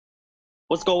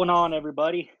What's going on,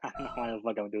 everybody? I don't know why the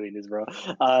fuck I'm doing this, bro.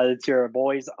 It's your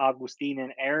boys, Augustine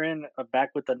and Aaron, back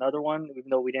with another one, even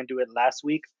though we didn't do it last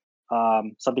week.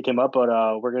 Something came up, but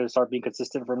we're going to start being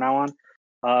consistent from now on.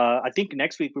 I think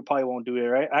next week we probably won't do it,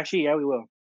 right? Actually, yeah, we will.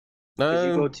 Because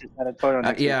you go Um, to San Antonio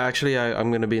next week. yeah, actually,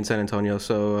 I'm gonna be in San Antonio,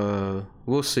 so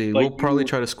we'll see. We'll But probably you,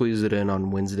 try to squeeze it in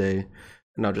on Wednesday,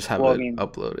 and I'll just have well, I it mean,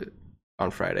 uploaded on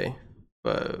Friday.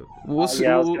 But we'll see.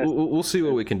 yeah, I was going to We'll see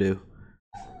what we can do.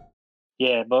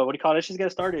 Yeah, but what do you call it? Let's just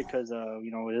get started because it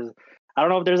is. I don't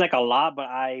know if there's like a lot, but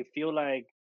I feel like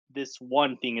this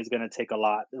one thing is gonna take a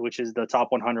lot, which is the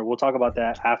top 100. We'll talk about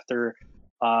that after.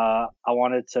 I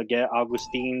wanted to get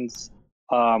Augustine's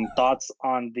thoughts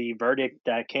on the verdict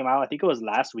that came out. I think it was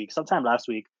last week, sometime last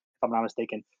week, if I'm not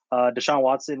mistaken. Deshaun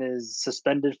Watson is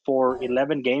suspended for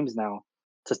 11 games now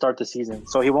to start the season,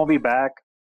 so he won't be back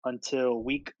until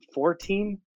week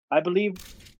 14, I believe,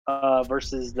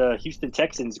 versus the Houston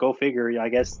Texans. Go figure. I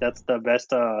guess that's the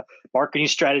best marketing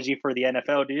strategy for the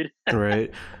NFL, dude. Right.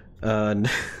 Uh,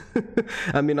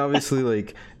 I mean, obviously,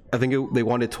 like I think they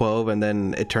wanted 12, and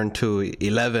then it turned to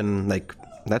 11. Like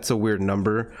that's a weird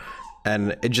number,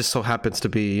 and it just so happens to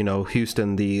be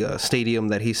Houston, the stadium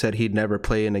that he said he'd never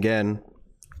play in again.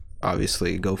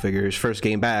 Obviously, go figure. His first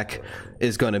game back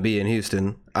is going to be in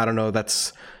Houston. I don't know if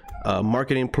that's a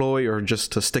marketing ploy or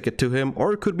just to stick it to him,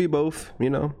 or it could be both.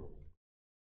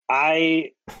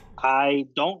 I I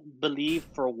don't believe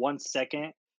for 1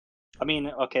 second. I mean,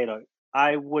 okay, look,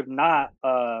 I would not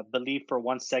believe for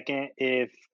 1 second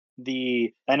if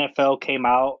the NFL came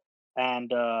out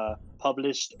and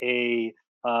published a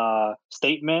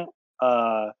statement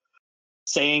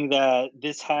saying that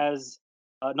this has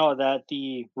no, that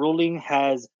the ruling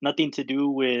has nothing to do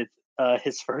with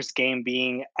his first game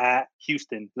being at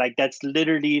Houston. Like that's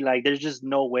literally like there's just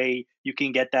no way you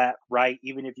can get that right,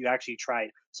 even if you actually tried.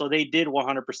 So they did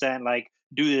 100% like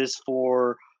do this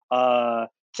for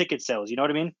ticket sales. You know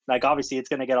what I mean? Like obviously it's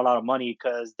gonna get a lot of money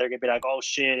because they're gonna be like, oh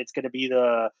shit, it's gonna be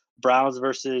the Browns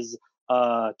versus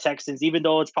Texans, even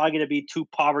though it's probably gonna be two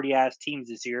poverty ass teams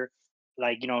this year.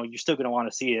 Like you're still gonna want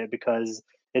to see it because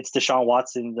it's Deshaun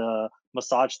Watson, the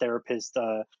massage therapist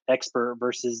expert,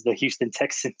 versus the Houston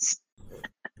Texans.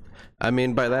 I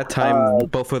mean, by that time, Uh,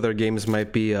 both of their games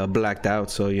might be blacked out,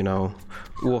 so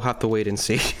we'll have to wait and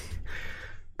see.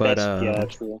 But that's yeah,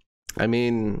 true. I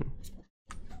mean,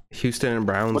 Houston and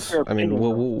What's Browns. your I mean, opinion,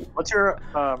 though? What's your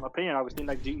opinion, Augustine?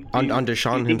 Like, on do you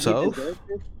Deshaun think he himself. deserved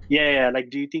this? Yeah, yeah. Like,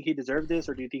 do you think he deserved this,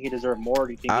 or do you think he deserved more?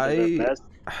 Do you think he deserved I less?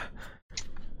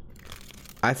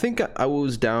 I think I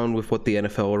was down with what the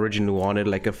NFL originally wanted,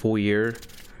 like a full year.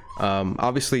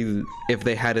 Obviously, if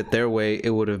they had it their way, it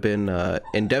would have been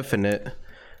indefinite,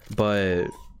 but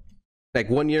like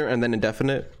 1 year and then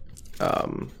indefinite.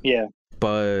 Um, Yeah,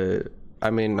 but I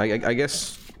mean, I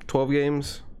guess 12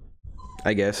 games.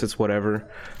 I guess it's whatever.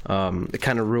 It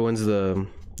kind of ruins the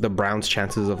Browns'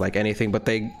 chances of like anything, but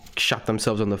they shot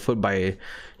themselves on the foot by,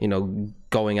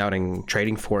 going out and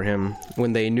trading for him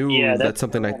when they yeah. knew That's that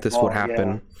something their like own this would fault. Yeah,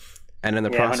 happen. And in the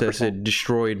yeah, hundred process, percent. it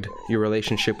destroyed your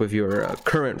relationship with your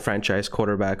current franchise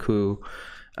quarterback. Who,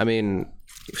 I mean,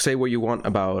 say what you want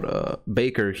about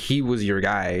Baker, he was your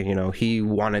guy. He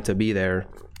wanted to be there.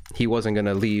 He wasn't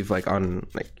gonna leave like on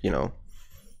like you know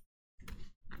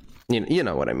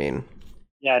what I mean.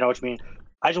 Yeah, I know what you mean.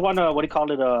 I just want to what do you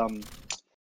call it?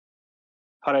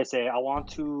 How do I say? I want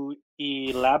to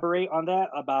elaborate on that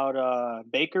about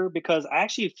Baker because I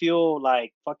actually feel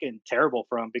like fucking terrible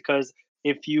for him because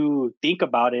if you think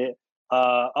about it,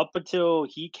 up until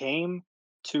he came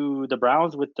to the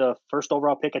Browns with the first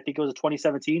overall pick, I think it was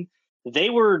 2017, they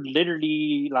were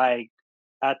literally like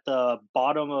at the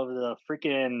bottom of the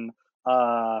freaking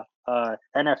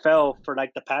NFL for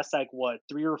like the past like what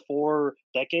 3 or 4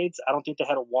 decades. I don't think they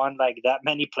had won like that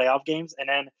many playoff games, and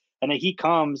then he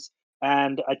comes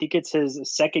and I think it's his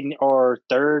second or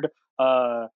third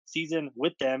season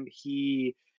with them.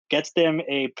 He gets them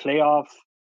a playoff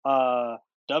uh,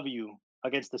 W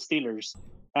against the Steelers,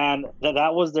 and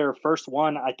that was their first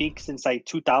one. I think since like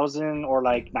 2000 or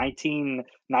like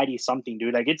 1990 something,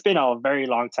 dude. Like it's been a very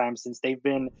long time since they've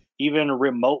been even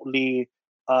remotely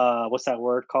what's that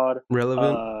word called?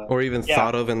 Relevant or even Yeah,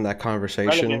 thought of in that relevant,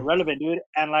 conversation. relevant, dude.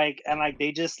 And like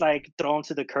they just like throw him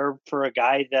to the curb for a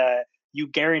guy that you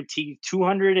guarantee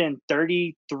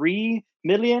 233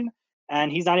 million, and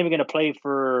he's not even going to play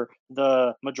for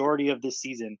the majority of this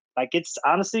season. Like it's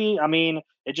honestly, I mean,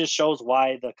 it just shows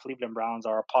why the Cleveland Browns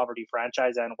are a poverty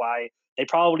franchise and why they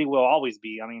probably will always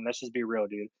be. I mean, let's just be real,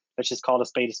 dude. Let's just call a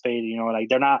spade a spade. Like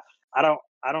they're not. I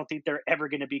don't think they're ever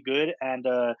going to be good. And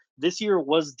this year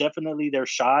was definitely their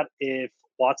shot if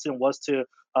Watson was to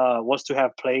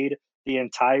have played the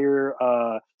entire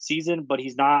season, but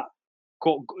he's not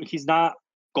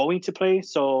going to play.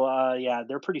 So yeah,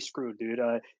 they're pretty screwed, dude.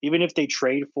 Even if they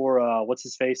trade for what's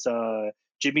his face,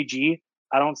 Jimmy G,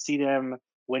 I don't see them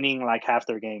winning like half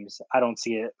their games. I don't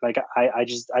see it. Like I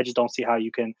just don't see how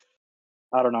you can.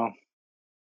 I don't know.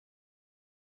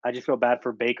 I just feel bad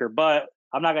for Baker, but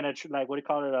I'm not gonna like what do you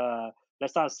call it?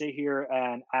 Let's not sit here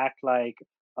and act like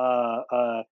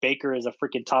Baker is a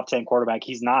freaking top 10 quarterback.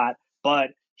 He's not, but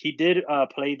he did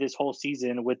play this whole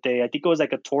season with I think it was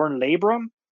like a torn labrum,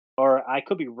 or I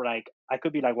could be like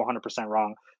 100%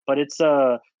 wrong, but it's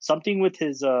something with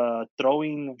his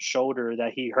throwing shoulder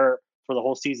that he hurt for the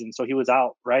whole season. So he was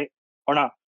out, right? Or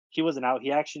not? He wasn't out.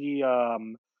 He actually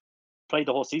played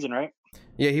the whole season, right?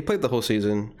 Yeah, he played the whole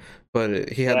season, but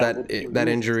he had Yeah, that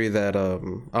injury that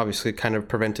obviously kind of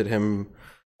prevented him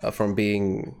from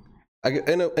being,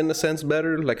 in a sense,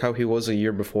 better, like how he was a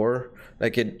year before.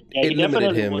 Like it he limited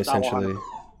definitely him was not essentially. 100%.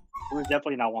 It was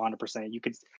definitely not 100%.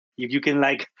 You can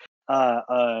like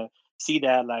see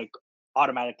that like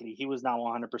automatically he was not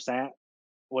 100%.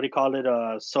 What do you call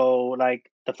it? So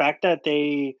like the fact that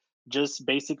they just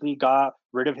basically got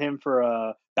rid of him for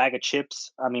a bag of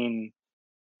chips. I mean,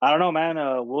 I don't know, man.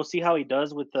 We'll see how he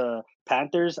does with the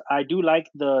Panthers. I do like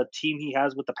the team he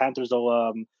has with the Panthers,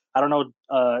 though. I don't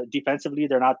know. Defensively,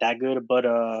 they're not that good, but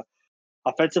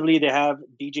offensively, they have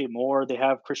DJ Moore, they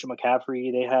have Christian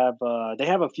McCaffrey, they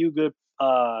have a few good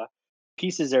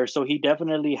pieces there. So he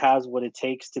definitely has what it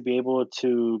takes to be able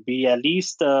to be at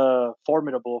least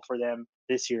formidable for them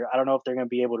this year. I don't know if they're going to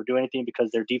be able to do anything because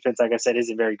their defense, like I said,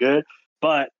 isn't very good.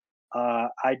 But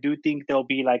I do think they'll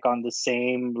be like on the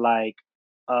same like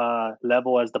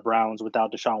level as the Browns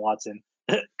without Deshaun Watson.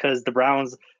 Because the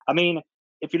Browns, I mean,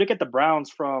 if you look at the Browns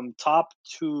from top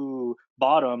to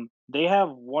bottom, they have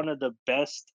one of the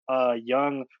best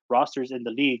young rosters in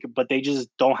the league, but they just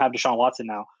don't have Deshaun Watson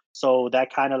now. So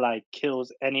that kind of like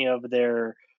kills any of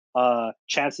their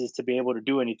chances to be able to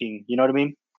do anything. You know what I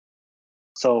mean?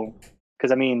 So,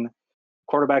 because I mean,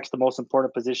 quarterback's the most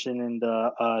important position in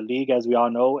the league, as we all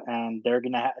know, and they're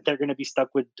gonna be stuck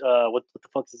with what the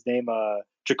fuck's his name,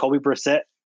 Jacoby Brissett.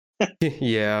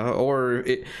 Yeah, or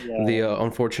the Yeah.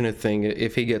 unfortunate thing,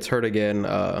 if he gets hurt again,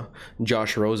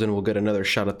 Josh Rosen will get another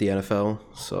shot at the NFL.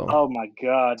 So Oh my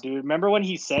god, dude! Remember when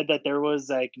he said that there was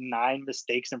like 9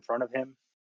 mistakes in front of him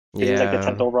because he was like the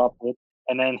tenth yeah, overall pick,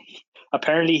 and then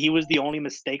apparently he was the only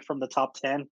mistake from the top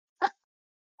 10.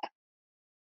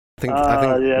 I think Yeah,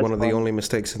 one that's of the funny. only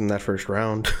mistakes in that first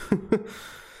round.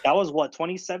 That was what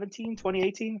 2017,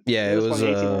 2018. Yeah, It it was was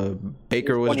 2018, right? It was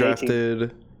Baker was 2018.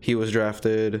 drafted, he was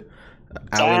drafted,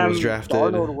 Allen was Sam drafted.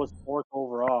 Darnold was fourth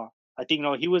overall. I think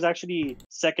no, he was actually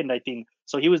second. I think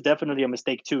so. He was definitely a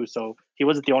mistake too. So he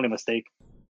wasn't the only mistake.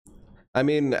 I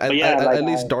mean, But yeah, like at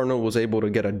least Darnold was able to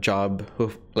get a job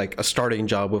with, like, a starting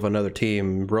job with another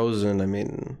team. Rosen, I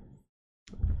mean,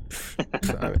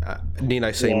 need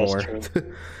I say yeah, it's more?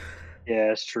 true.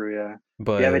 Yeah, it's true. Yeah.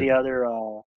 Do you have But any other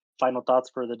final thoughts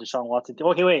for the Deshaun Watson thing?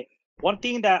 Okay, wait. One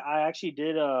thing that I actually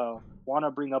did want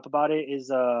to bring up about it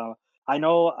is I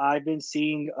know I've been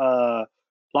seeing a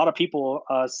lot of people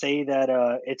say that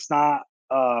it's not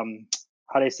how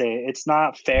do I say it? It's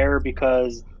not fair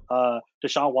because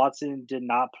Deshaun Watson did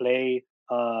not play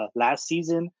last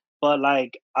season, but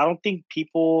like I don't think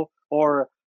people or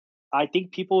I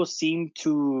think people seem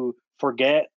to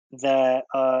forget that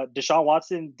Deshaun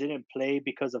Watson didn't play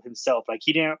because of himself. Like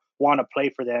he didn't want to play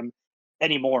for them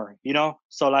anymore, you know?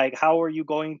 So like how are you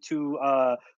going to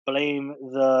blame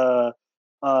the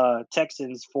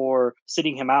Texans for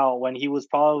sitting him out when he was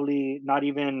probably not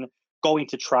even going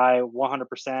to try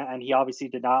 100% and he obviously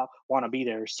did not want to be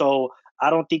there. So I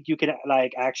don't think you can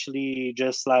like actually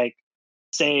just like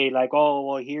say like, oh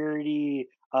well, he already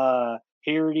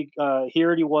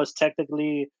was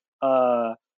technically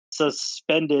uh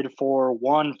suspended for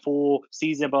one full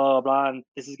season, blah blah blah. And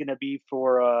this is gonna be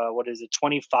for what is it,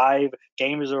 25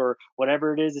 games or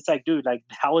whatever it is. It's like, dude, like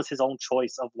that was his own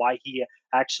choice of why he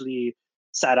actually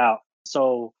sat out.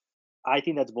 So I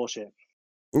think that's bullshit.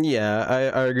 yeah,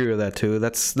 I agree with that too.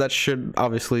 That should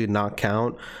obviously not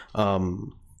count.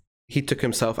 Um, he took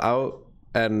himself out,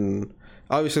 and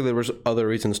obviously there was other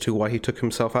reasons too why he took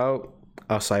himself out,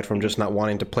 aside from Mhm. just not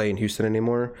wanting to play in Houston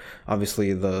anymore.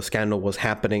 Obviously the scandal was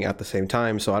happening at the same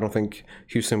time, so I don't think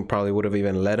Houston probably would have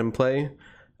even let him play.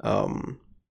 Um,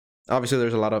 Obviously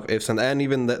there's a lot of ifs, and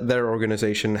even their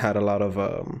organization had a lot of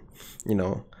you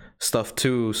know, stuff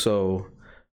too. So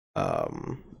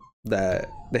um, that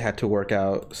they had to work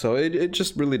out. So it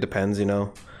just really depends, you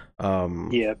know. Um,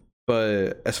 Yeah.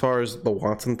 But as far as the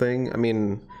Watson thing, I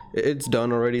mean, it's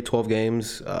done already. 12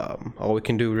 games. All we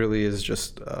can do really is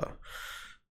just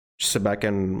sit back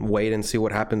and wait and see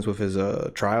what happens with his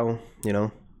trial. You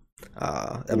know.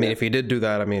 I mean, if he did do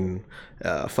that, I mean,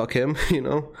 fuck him. You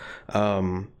know.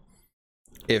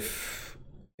 If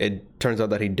it turns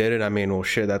out that he did it, I mean, well,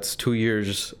 shit, that's 2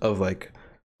 years of like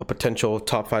a potential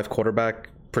top 5 quarterback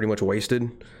pretty much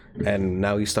wasted, and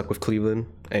now he's stuck with Cleveland,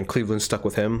 and Cleveland's stuck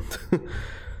with him.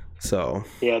 So,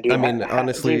 Yeah, I dude. mean,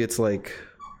 honestly, Dude, it's like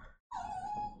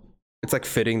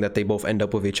fitting that they both end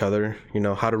up with each other. You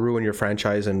know, how to ruin your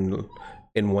franchise in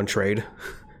one trade.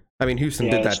 I mean, Houston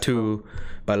yeah, did it's that true. too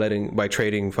by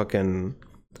trading fucking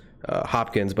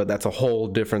Hopkins, but that's a whole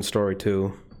different story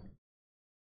too.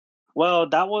 Well,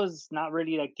 that was not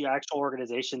really like the actual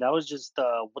organization. That was just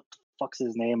what the fuck's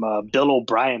his name? Bill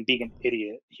O'Brien being an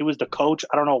idiot. He was the coach.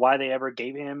 I don't know why they ever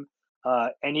gave him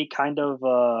any kind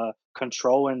of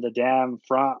control in the damn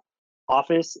front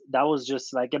office. That was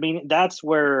just like, I mean, that's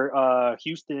where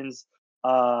Houston's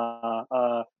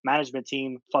management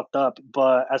team fucked up.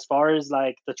 But as far as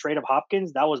like the trade of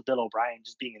Hopkins, that was Bill O'Brien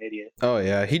just being an idiot. Oh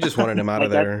yeah, he just wanted him out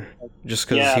of Like that. there just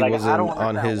because Yeah, he like I wasn't don't on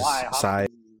understand his why side.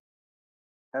 Hopkins.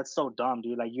 That's so dumb,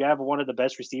 dude. Like you have one of the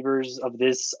best receivers of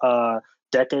this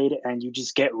decade, and you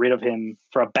just get rid of him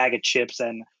for a bag of chips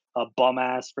and a bum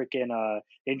ass freaking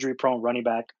injury prone running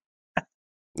back.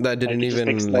 That Like didn't it just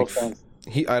makes even no like sense.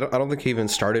 I don't think he even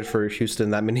started for Houston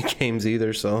that many games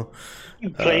either. So, He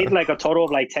uh, played like a total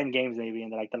of like 10 games maybe in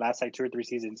like the last like 2 or 3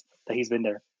 seasons that he's been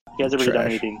there. He hasn't really done trash.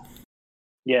 anything.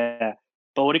 Yeah,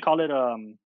 but what do you call it?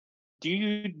 Do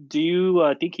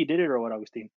you think he did it or what,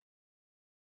 Augustine?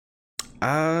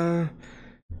 Uh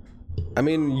I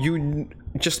mean, you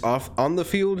just off on the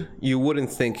field, you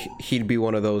wouldn't think he'd be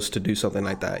one of those to do something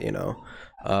like that, you know.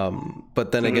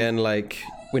 But then Hmm. again, like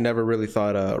we never really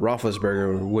thought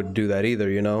Roethlisberger would do that either,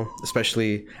 you know,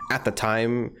 especially at the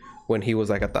time when he was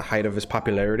like at the height of his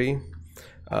popularity.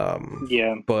 Um,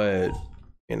 Yeah. but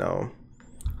you know,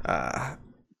 uh,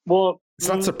 Well, it's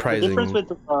not the difference surprising.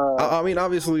 with I mean,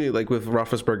 obviously, like with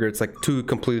Roethlisberger, it's like two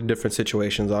completely different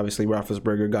situations. Obviously,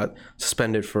 Roethlisberger got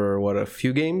suspended for what, a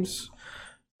few games.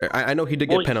 I know he did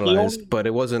well, get he only penalized, but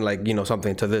it wasn't like,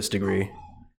 something to this degree,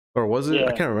 or was it? I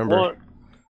yeah. can't remember. Well,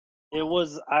 it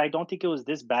was. I don't think it was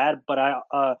this bad, but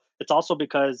it's also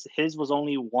because his was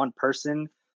only one person.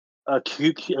 I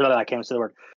can't say the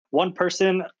word. One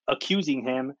person accusing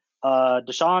him.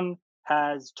 Deshaun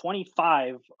has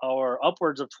 25 or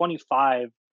upwards of 25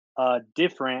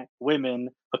 different women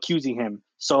accusing him.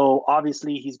 So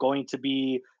obviously he's going to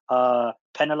be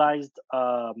penalized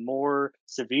more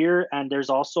severe, and there's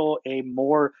also a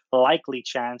more likely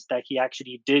chance that he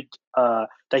actually did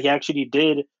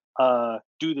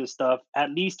do this stuff at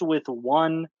least with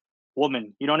one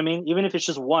woman. You know what I mean? Even if it's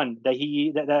just one that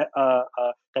he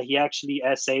actually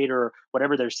essayed or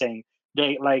whatever they're saying.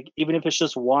 They like even if it's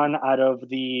just one out of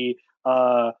the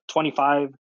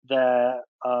 25 that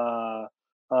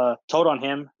told on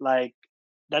him, like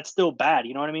that's still bad.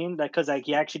 You know what I mean? Like because like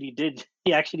he actually did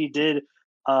do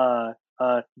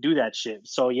that shit.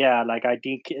 So yeah, like I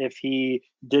think if he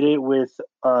did it with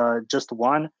just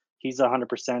one, he's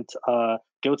 100%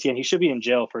 guilty, and he should be in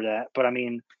jail for that. But I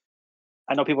mean,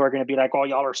 I know people are gonna be like, "Oh,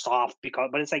 y'all are soft,"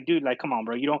 but it's like, dude, like, come on,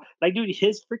 bro. You don't like, dude.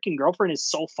 His freaking girlfriend is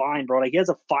so fine, bro. Like, he has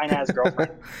a fine ass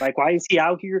girlfriend. Like, why is he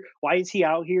out here? Why is he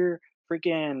out here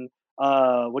freaking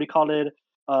what do you call it?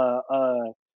 Uh,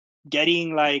 uh,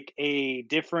 getting like a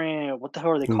different what the hell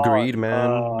are they called? Greed,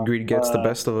 man. Greed gets the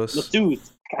best of us.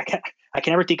 Masseuse. I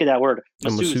can never think of that word. A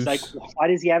Masseuse. Like, masseuse. why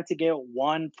does he have to get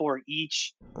one for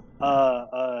each uh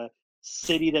uh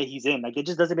city that he's in? Like, it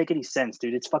just doesn't make any sense,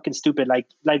 dude. It's fucking stupid. Like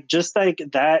just like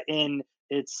that in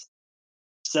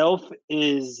itself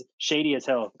is shady as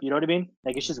hell. You know what I mean?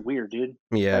 Like, it's just weird, dude.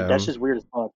 Like, that's Yeah. just weird as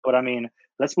fuck. But I mean,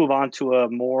 let's move on to a I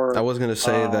more was gonna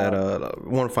say that um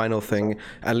one final I'm sorry. thing.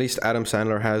 At least Adam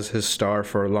Sandler has his star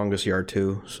for longest yard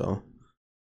too. So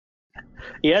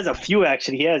He has a few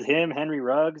actually. He has him, Henry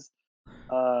Ruggs.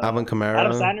 Alvin Adam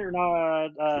Kamara, Sandler, no,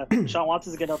 Deshaun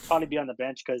Watson's gonna probably be on the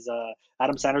bench because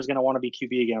Adam Sandler's gonna want to be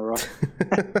QB again, bro.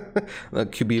 the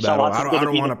QB Deshaun battle. I Watson's don't. I gonna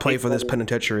don't be want the to play big for this brother.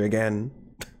 penitentiary again.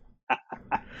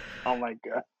 Oh my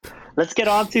god. Let's get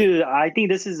on to. I think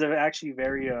this is actually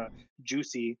very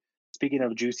juicy. Speaking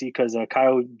of juicy, because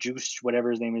Kyle Juice,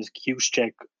 whatever his name is,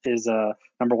 Juszczyk is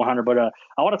number 100. But I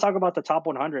want to talk about the top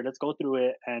 100. Let's go through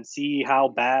it and see how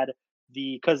bad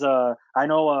because I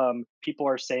know people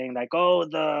are saying like, oh,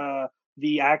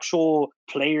 the actual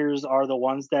players are the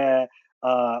ones that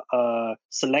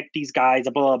select these guys,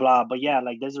 blah blah blah. But yeah,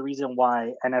 like there's a reason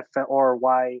why NFL or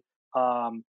why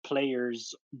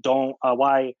players don't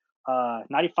why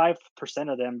 95%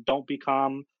 of them don't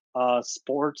become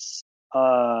sports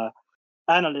uh,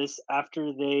 analysts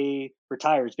after they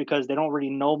retires because they don't really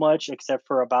know much except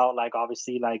for about like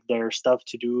obviously like their stuff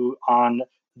to do on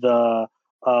the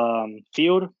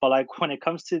field. But like when it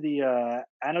comes to the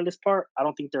analyst part, I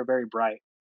don't think they're very bright.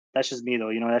 That's just me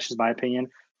though. That's just my opinion.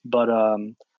 But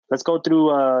let's go through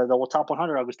the top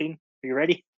 100. Agustin, are you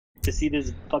ready to see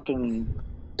this fucking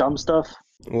dumb stuff?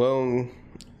 Well,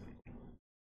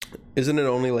 isn't it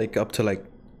only like up to like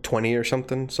 20 or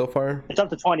something so far? It's up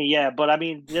to 20, yeah. But I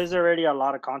mean, there's already a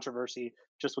lot of controversy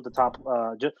just with the top.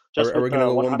 Just Are with we the gonna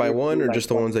go one by 100 one, through or like just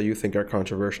the ones 20. that you think are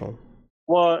controversial?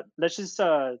 Well, let's just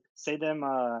say them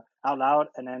out loud,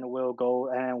 and then we'll go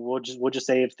and we'll just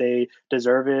say if they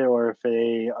deserve it or if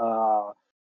they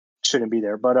shouldn't be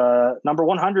there. But number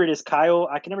 100 is Kyle.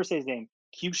 I can never say his name.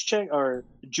 Juice or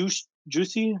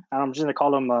Juicy. I'm just gonna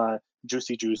call him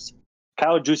Juicy Juice.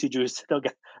 Kyle Juicy Juice,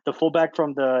 the fullback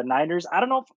from the Niners. I don't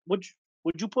know. Would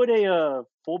you put a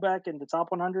fullback in the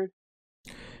top 100?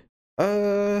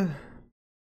 Uh,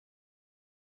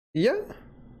 yeah.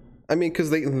 I mean, because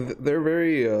they're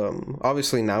very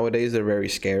obviously nowadays they're very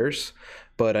scarce,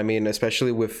 but I mean,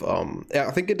 especially with yeah,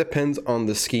 I think it depends on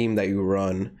the scheme that you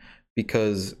run,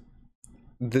 because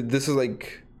this is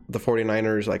like the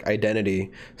 49ers like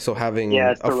identity. So Yeah, having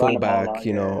it's a to run the ball a fullback, lot.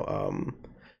 Yeah.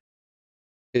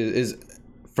 is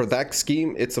for that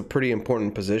scheme, it's a pretty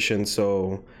important position.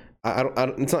 So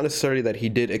it's not necessarily that he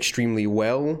did extremely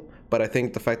well, but I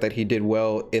think the fact that he did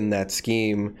well in that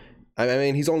scheme, I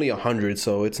mean, he's only 100,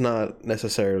 so it's not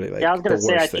necessarily Yeah, I was like the gonna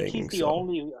say I worst think he's thing. the So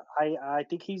only I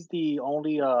think he's the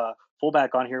only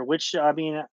fullback on here, which I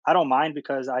mean I don't mind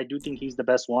because I do think he's the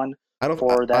best one I don't.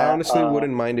 for I that honestly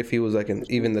wouldn't mind if he was like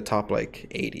position. even the top like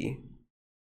 80,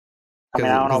 I mean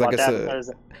I don't know because like I about that said,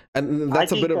 because and I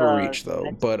that's a bit think of a reach the though.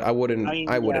 next But I I mean yeah wouldn't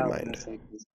I was gonna mind. say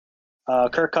 'cause,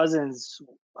 Kirk Cousins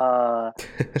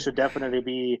should definitely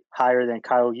be higher than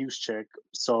Kyle Juszczyk.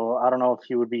 So I don't know if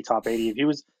he would be top 80.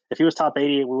 If he was top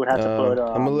 80, we would have to put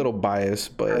I'm a little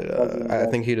biased, Kirk but Cousins I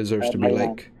think he deserves at to be 99.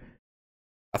 like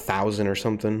 1,000 or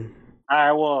something. All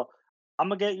right, well, I'm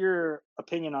gonna get your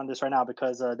opinion on this right now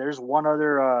because there's one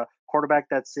other quarterback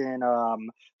that's in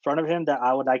front of him that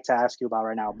I would like to ask you about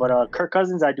right now. But Kirk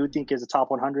Cousins, I do think is a top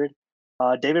 100.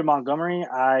 David Montgomery,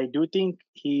 I do think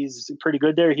he's pretty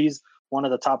good there. He's one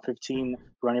of the top 15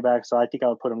 running backs, so I think I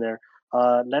would put him there.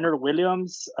 Leonard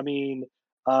Williams, I mean,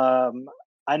 um,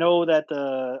 I know that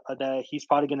that he's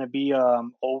probably going to be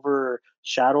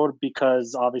overshadowed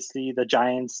because obviously the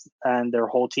Giants and their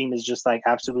whole team is just like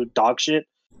absolute dog shit.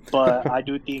 But I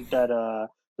do think that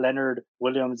Leonard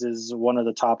Williams is one of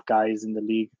the top guys in the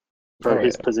league for Oh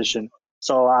his yeah, position.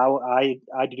 So I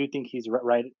do think he's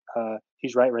right.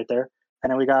 He's right there. And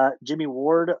then we got Jimmy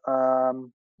Ward.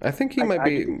 I think he might I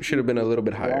do think be should have been a he's little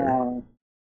bit higher. wrong.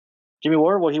 Jimmy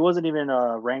Ward. Well, he wasn't even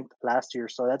ranked last year,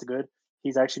 so that's good.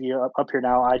 He's actually up here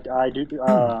now. I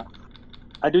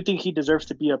do think he deserves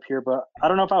to be up here, but I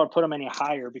don't know if I would put him any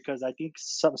higher because I think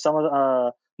some of the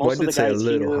Well, I most of did the say a guys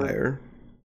little here, higher,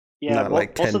 yeah, not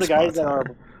like most 10 of the guys spots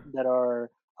higher. that are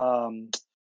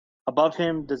above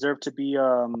him deserve to be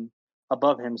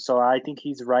above him. So I think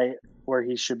he's right where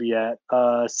he should be at.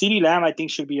 CeeDee Lamb I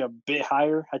think should be a bit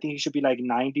higher. I think he should be like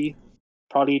 90,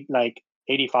 probably like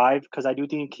 85 because I do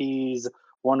think he's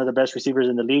one of the best receivers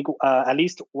in the league, at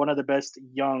least one of the best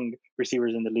young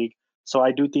receivers in the league. So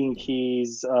I do think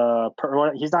he's not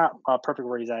perfect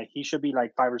where he's at. He should be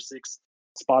like 5 or 6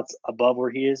 spots above where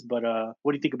he is. But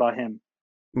what do you think about him?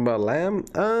 But Lamb,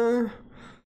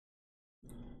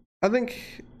 I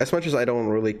think as much as I don't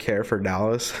really care for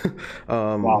Dallas,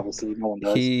 Well, um, obviously, no one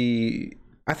does. he,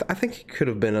 I think he could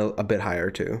have been a bit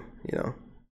higher too. You know,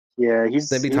 Yeah, maybe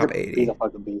he's a top he's a 80.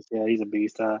 fucking beast. Yeah, he's a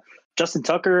beast. Justin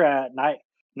Tucker at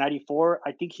 94.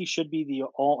 I think he should be the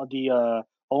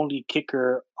only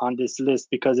kicker on this list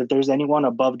because if there's anyone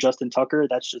above Justin Tucker,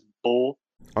 that's just bull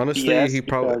Honestly, BS.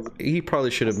 Because he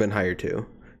probably should have been higher too,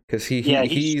 because yeah,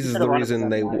 he he's should have the reason 100%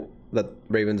 been higher. that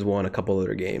Ravens won a couple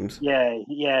other games. Yeah,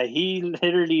 he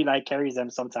literally like carries them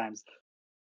sometimes.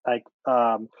 Like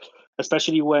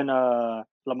especially when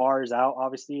Lamar is out,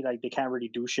 obviously, like they can't really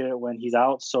do shit when he's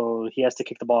out, so he has to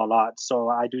kick the ball a lot. So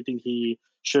I do think he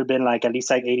should have been like at least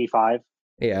like 85.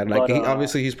 Yeah, like But he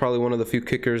obviously he's probably one of the few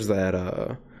kickers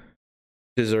that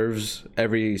deserves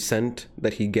every cent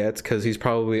that he gets, because he's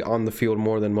probably on the field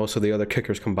more than most of the other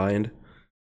kickers combined.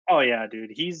 oh yeah, dude,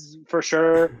 he's for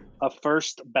sure a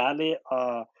first ballot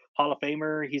Hall of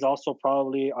Famer. He's also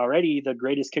probably already the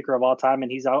greatest kicker of all time,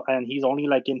 and he's only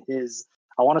like in his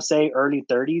I want to say early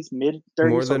 30s, mid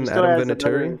More 30s. So he than still Adam has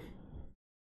Vinatieri. another.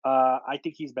 I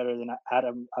think he's better than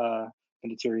Adam in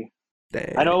the theory.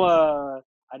 I know. Dang.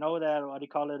 I know that what do you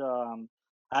call it?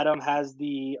 Adam has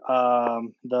the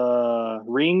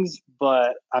rings,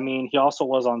 but I mean, he also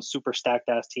was on super stacked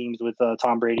ass teams with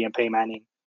Tom Brady and Peyton Manning.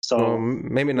 Well, So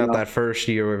maybe you not know, that first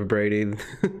year with Brady.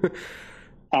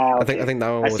 I okay, think that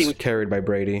I one see. was carried by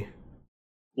Brady.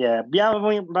 Yeah. I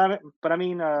mean, but I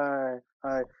mean,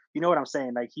 you know what I'm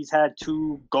saying? Like he's had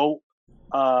two GOAT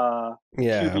Yeah.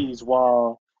 QBs,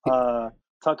 while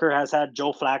Tucker has had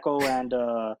Joe Flacco and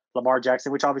Lamar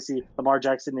Jackson, which obviously Lamar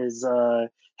Jackson is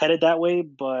headed that way,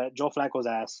 but Joe Flacco's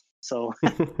ass. So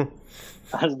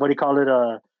what do you call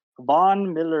it?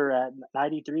 Von Miller at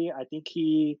 93. I think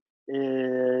he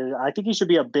is. I think he should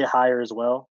be a bit higher as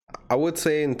well. I would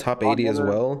say in top Von 80 as Miller.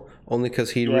 well, only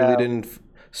because he really Yeah. didn't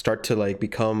start to like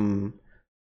become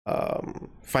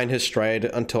find his stride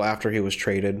until after he was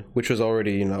traded, which was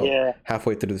already, Yeah.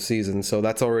 halfway through the season. So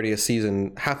that's already a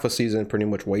season, half a season pretty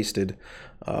much wasted.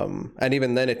 And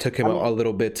even then it took him I a mean,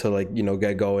 little bit to like,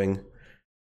 get going.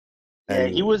 yeah,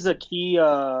 he And was a key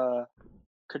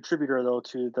contributor though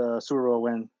to the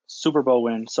Super Bowl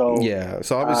win. So yeah,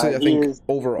 so obviously I he think is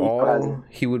he still has it. overall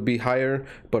he would be higher,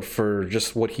 but for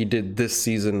just what he did this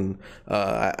season,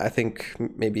 I think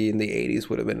maybe in the 80s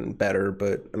would have been better.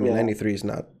 But I mean, Yeah, 93 is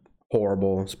not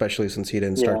horrible, especially since he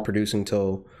didn't start yeah, producing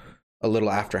till a little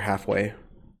after halfway.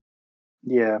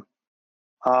 yeah.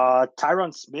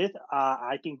 Tyron Smith.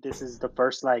 I think this is the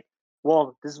first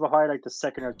this is probably like the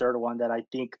second or third one that I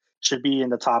think should be in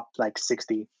the top like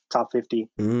 60, top 50.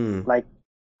 Mm. Like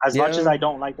as much as Yeah, I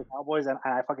don't like the Cowboys and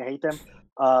I fucking hate them,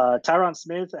 Tyron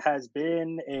Smith has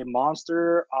been a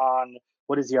monster on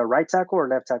what is he, a right tackle or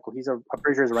left tackle? I'm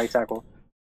pretty sure he's a right tackle.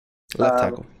 left Uh,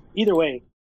 tackle. either way,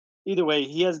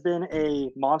 he has been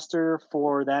a monster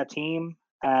for that team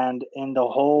and in the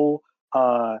whole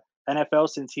NFL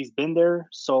since he's been there.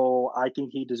 So I think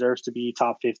he deserves to be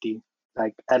top 50,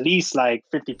 like at least like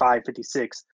 55,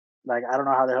 56. Like I don't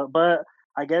know how the hell, but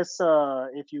I guess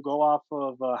if you go off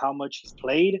of how much he's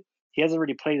played, he hasn't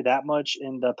really played that much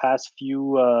in the past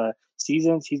few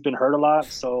seasons. He's been hurt a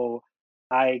lot, so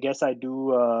I guess I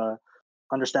do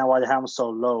understand why they have him so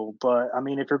low. But I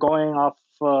mean, if you're going off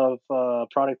of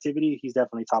productivity, he's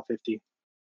definitely top 50.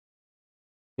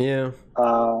 Yeah,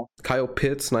 Uh, Kyle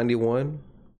Pitts, 91.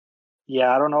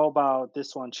 yeah, I don't know about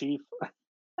this one, Chief.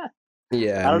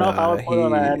 Yeah, I don't know if I nah, would put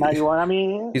him at 91. I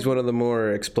he's mean, one of the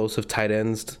more explosive tight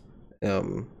ends.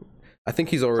 Um, I think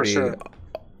he's for already sure.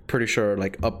 pretty sure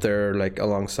like up there, like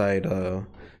alongside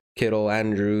Kittle,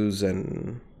 Andrews,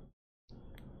 and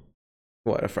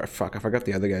what? Fuck, I forgot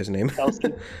the other guy's name.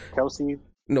 Kelsey,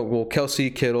 No, well, Kelsey,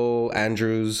 Kittle,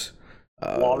 Andrews,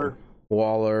 uh, Waller.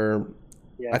 Waller.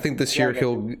 I Yeah, think this yeah, I year got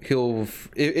you. he'll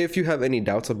if you have any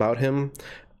doubts about him,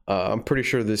 I'm pretty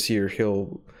sure this year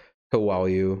he'll wow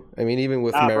you. I mean, even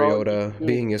with Nah, bro, Mariota dude.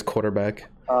 being his quarterback.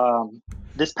 Um,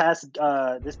 this past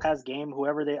game,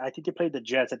 I think they played the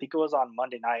Jets. I think it was on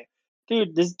Monday night.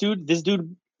 This dude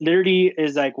literally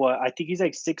is like what? I think he's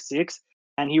like 6'6",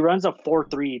 and he runs a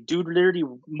 4.3. Dude literally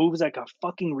moves like a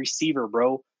fucking receiver,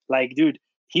 bro. Like, dude,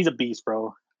 he's a beast,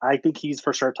 bro. I think he's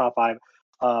for sure top five,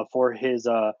 for his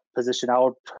position. I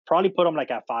would probably put him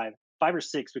like at five or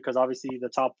six, because obviously the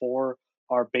top four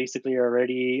are basically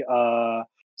already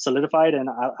solidified, and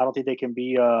I don't think they can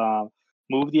be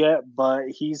moved yet, but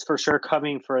he's for sure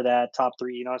coming for that top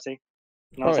three. You know what I'm saying?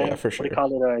 You know Oh what I'm yeah, saying? for What do you sure.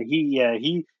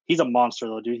 call it? He's a monster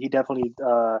though, dude. He definitely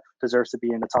deserves to be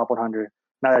in the top 100.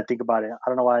 Now that I think about it, I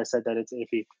don't know why I said that it's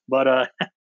iffy, but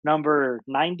number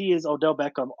 90 is Odell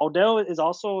Beckham. Odell is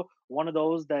also one of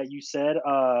those that you said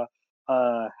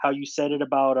how you said it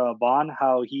about Vaughn,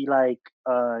 how he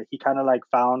kind of like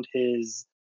found his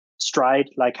stride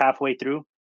like halfway through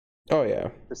Oh yeah.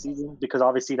 the season, because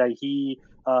obviously like he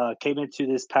came into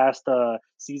this past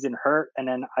season hurt, and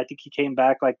then I think he came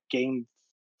back like game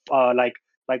uh like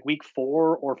week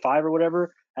 4 or 5 or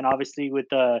whatever, and obviously with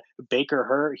Baker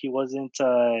hurt, he wasn't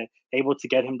able to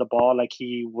get him the ball like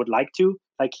he would like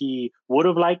he would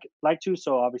have liked to.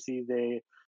 So obviously they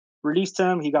released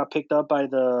him. He got picked up by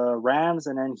the Rams,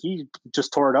 and then he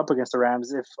just tore it up against the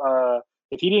Rams.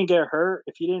 If he didn't get hurt,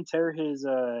 if he didn't tear his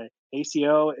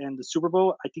ACL in the Super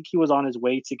Bowl, I think he was on his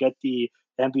way to get the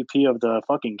MVP of the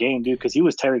fucking game, dude, because he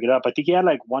was tearing it up. I think he had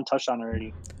like one touchdown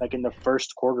already, like in the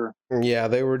first quarter. Yeah,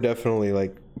 they were definitely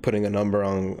like putting a number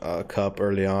on Cup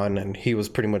early on, and he was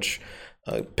pretty much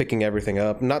picking everything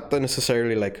up. Not that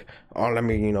necessarily like, oh, let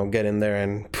me get in there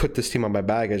and put this team on my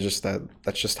back. It's just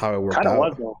that's just how it worked Kind of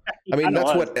was out. though. He I mean, kind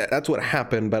of was. that's what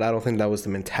happened, but I don't think that was the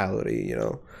mentality.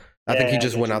 I think he Yeah, I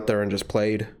just get went out you. there and just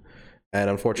played, and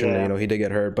unfortunately, Yeah, he did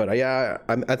get hurt. But yeah,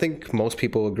 I think most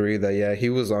people agree that yeah, he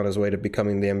was on his way to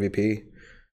becoming the MVP.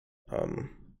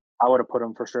 I would have put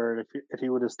him for sure if he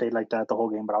would have stayed like that the whole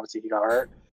game. But obviously he got hurt.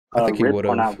 I think he Rip would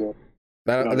or have. not rip.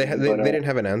 You know what I They, mean? they But they didn't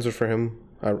have an answer for him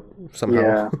somehow.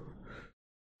 yeah,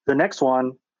 the next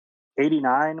one,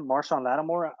 89, Marshawn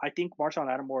Lattimore. I think Marshawn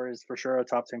Lattimore is for sure a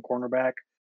top 10 cornerback,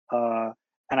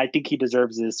 and I think he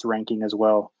deserves this ranking as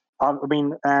well. I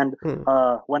mean, and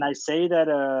when I say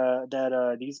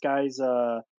that these guys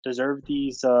deserve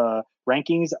these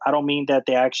rankings, I don't mean that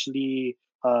they actually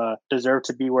deserve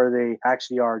to be where they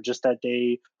actually are. Just that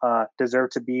they deserve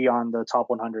to be on the top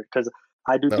 100. Because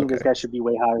I do think this Okay. guy should be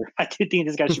way higher. I do think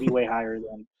this guy should be way higher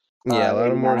than Yeah, 89.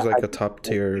 Lattimore is like I a think top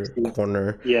tier 60.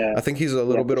 corner. Yeah, I think he's a yeah,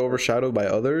 little for bit sure. overshadowed by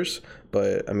others,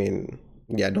 but I mean,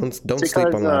 yeah, don't It's sleep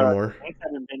because on the Lattimore. Saints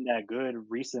haven't been that good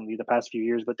recently, the past few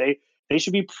years, but they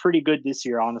should be pretty good this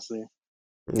year, honestly.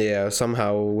 Yeah,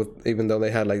 somehow with even though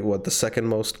they had like what the second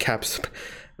most caps,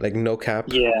 like no cap.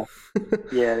 Yeah,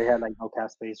 yeah, they had like no cap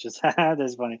space. Just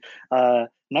that's funny.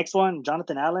 Next one,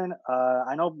 Jonathan Allen.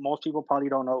 I know most people probably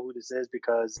don't know who this is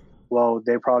because, well,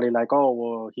 they're probably like, oh,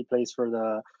 well, he plays for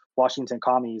the Washington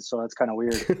Commies, so that's kind of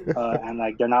weird. And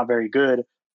like they're not very good,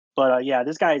 but yeah,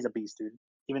 this guy is a beast, dude.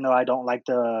 Even though I don't like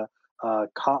the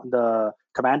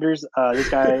Commanders, this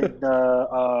guy,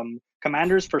 the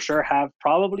Commanders for sure have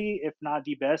probably, if not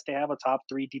the best, they have a top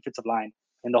 3 defensive line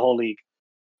in the whole league.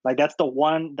 Like that's the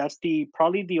one. That's the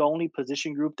probably the only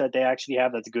position group that they actually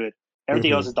have that's good.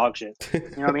 Everything else is dog shit.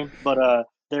 You know what I mean? But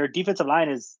their defensive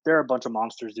line they're a bunch of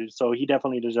monsters, dude. So he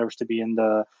definitely deserves to be in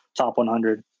the top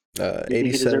 100. Do you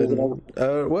think he deserves it?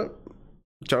 87. What?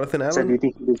 Jonathan So do Allen? you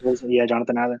think he deserves it? Yeah,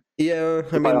 Jonathan Allen. Yeah,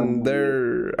 I He probably mean only won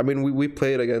they're. I mean we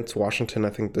played against Washington.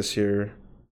 I think this year.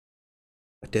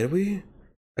 Did we?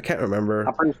 I can't remember,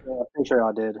 I'm pretty sure. I'm pretty sure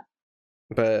I did.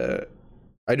 but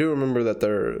I do remember that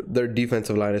their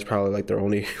defensive line is probably like their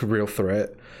only real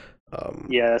threat. Um,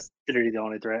 Yeah, that's literally the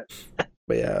only threat.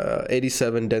 but yeah,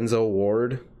 87 Denzel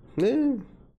Ward. Eh,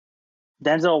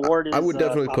 Denzel Ward I is would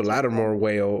definitely top put 10 Lattimore corner.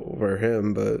 way over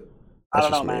him, but I that's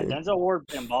don't just know, man. me. Denzel Ward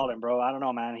been balling, bro. I don't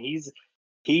know, man. He's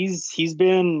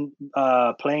been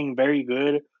playing very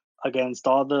good against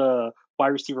all the wide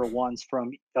receiver ones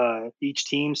from each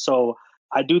team. So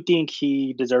I do think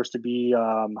he deserves to be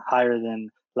higher than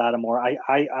Lattimore.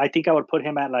 I think I would put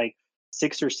him at like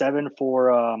 6 or 7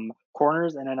 for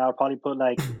corners, and then I would probably put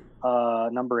like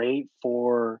number 8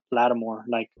 for Lattimore,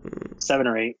 like 7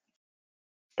 or 8.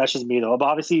 That's just me though. But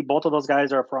obviously, both of those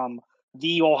guys are from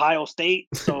the Ohio State,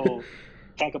 so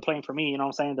can't complain for me. You know what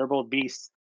I'm saying? They're both beasts.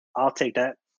 I'll take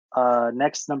that.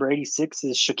 Next, number 86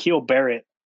 is Shaquille Barrett.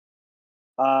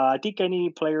 I think any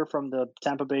player from the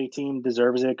Tampa Bay team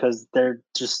deserves it because they're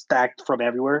just stacked from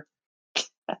everywhere.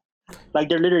 Like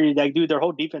they're literally like, dude, their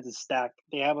whole defense is stacked.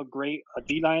 They have a great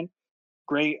D line,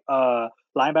 great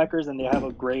linebackers, and they have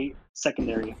a great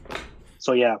secondary.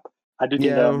 So yeah, I do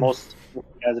think that Yeah, most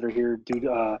guys that are here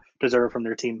do deserve from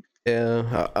their team.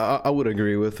 yeah, I would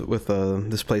agree with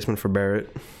this placement for Barrett,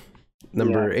 Yeah.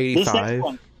 number This next 85.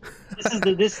 one,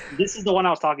 this is the one I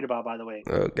was talking about, by the way.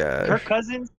 Oh Kirk gosh.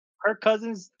 Cousins, Kirk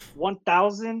Cousins,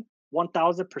 1000%.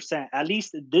 At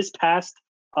least this past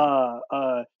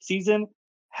season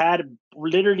had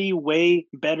literally way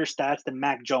better stats than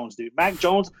Mac Jones, dude. Mac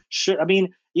Jones should. I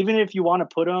mean, even if you want to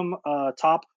put him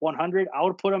top 100, I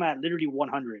would put him at literally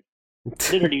 100.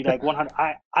 Literally like 100.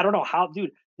 I don't know how,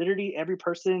 dude. Literally every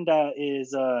person that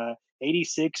is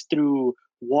 86 through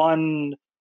 100,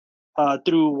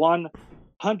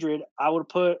 I would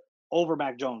put over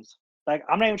Mac Jones. Like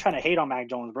I'm not even trying to hate on Mac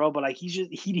Jones, bro, but like he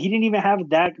didn't even have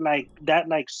that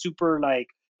super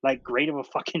great of a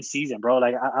fucking season, bro.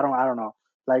 Like I don't know.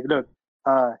 Like look,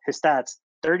 his stats: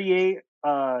 38.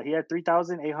 He had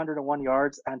 3,801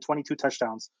 yards and 22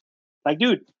 touchdowns. Like,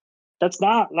 dude, that's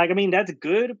not like, I mean, that's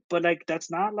good, but like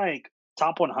that's not like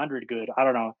top 100 good. I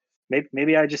don't know.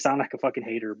 Maybe I just sound like a fucking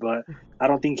hater, but I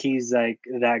don't think he's like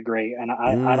that great, and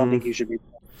I don't Mm, think he should be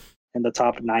in the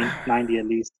top 90 at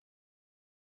least.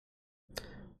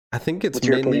 I think it's What's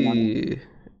your opinion on him? mainly.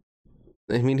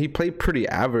 I mean, he played pretty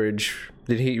average.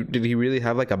 Did he really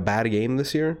have like a bad game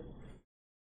this year?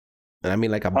 And I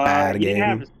mean like a bad He didn't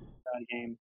have game. his bad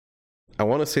game. I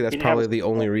want to say He that's didn't have probably his the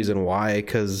only bad game. reason why.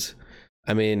 Because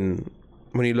I mean,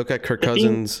 when you look at Kirk The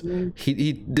thing, Cousins,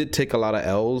 he did take a lot of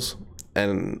L's,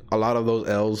 and a lot of those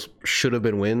L's should have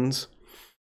been wins.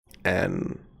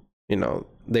 And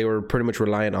they were pretty much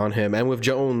reliant on him. And with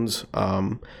Jones,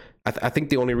 I think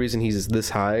the only reason he's this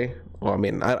high, well, I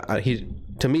mean, he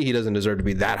to me he doesn't deserve to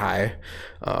be that high.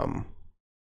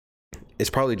 It's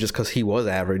probably just because he was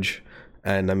average.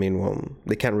 And I mean, well, I know.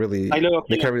 they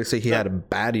Okay, can't really say he look, had a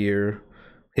bad year.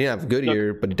 He didn't have a good look,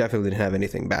 year, but he definitely didn't have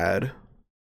anything bad.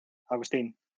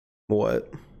 Augustine.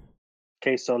 What?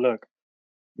 Okay, so look,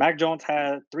 Mac Jones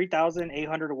had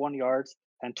 3,801 yards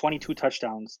and 22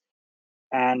 touchdowns.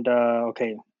 And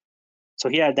okay, so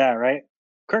he had that, right?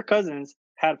 Kirk Cousins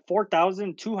had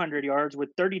 4,200 yards with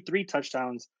 33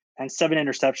 touchdowns and 7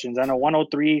 interceptions and a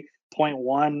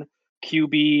 103.1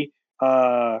 QB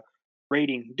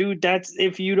rating. Dude, that's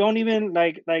if you don't even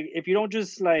if you don't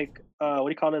just what do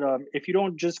you call it? If you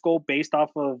don't just go based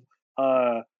off of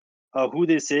uh who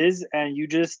this is and you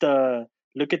just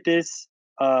look at this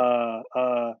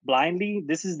blindly,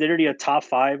 this is literally a top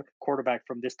 5 quarterback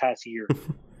from this past year.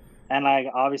 And like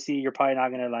obviously you're probably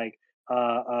not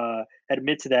gonna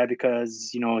admit to that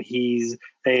because he's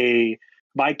a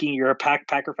Viking, you're a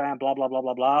Packer fan, blah blah blah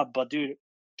blah blah. But dude,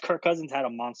 Kirk Cousins had a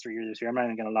monster year this year. I'm not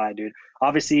even gonna lie, dude.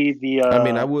 Obviously the I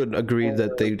mean, I would agree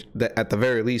that at the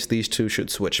very least these two should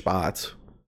switch spots.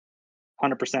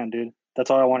 100%, dude. That's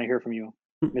all I want to hear from you,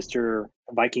 Mr.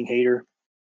 Viking hater.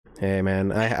 Hey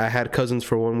man, I had Cousins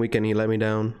for 1 week and he let me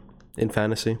down in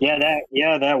fantasy. Yeah,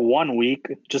 that 1 week,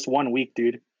 just 1 week,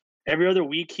 dude. Every other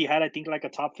week he had, I think, like a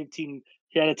top 15.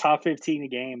 He had a top 15 a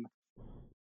game.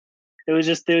 It was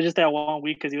just that 1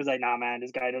 week because he was like, nah, man,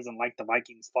 this guy doesn't like the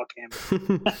Vikings. Fuck him.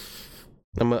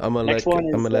 I'm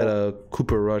gonna let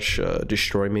Cooper Rush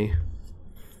destroy me.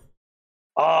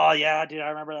 Oh yeah, dude, I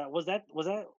remember that. Was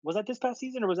that this past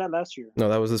season or was that last year? No,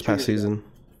 that was this past season.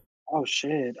 Oh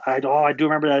shit! I do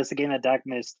remember that. It's the game that Dak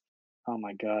missed. Oh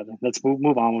my god. Let's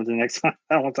move on with the next one.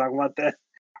 I don't want to talk about that.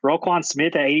 Roquan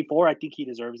Smith at 84. I think he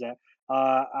deserves that.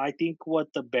 I think what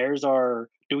the Bears are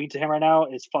doing to him right now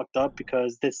is fucked up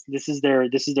because this is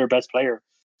their best player.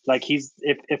 Like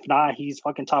if not, he's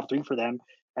fucking top 3 for them,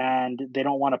 and they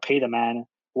don't want to pay the man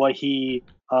what he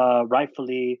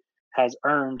rightfully has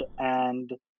earned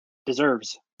and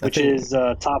deserves, which is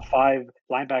top 5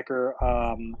 linebacker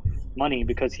money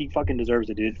because he fucking deserves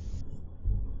it, dude.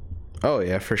 Oh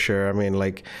yeah, for sure. I mean,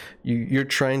 like you're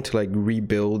trying to like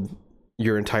rebuild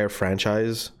your entire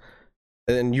franchise,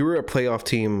 and you were a playoff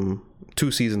team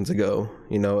 2 seasons ago,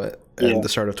 at the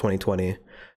start of 2020,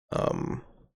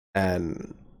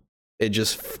 and it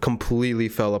just completely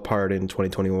fell apart in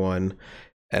 2021,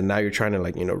 and now you're trying to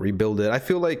rebuild it. I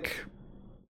feel like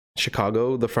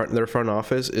Chicago, their front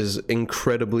office is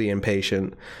incredibly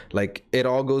impatient. Like it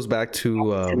all goes back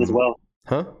to as well.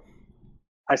 Huh?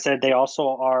 I said they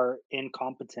also are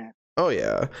incompetent. Oh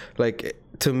yeah, like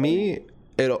to me,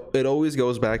 it always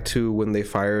goes back to when they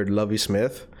fired Lovie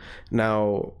Smith.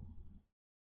 Now,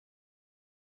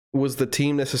 was the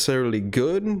team necessarily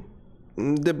good?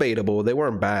 Debatable. They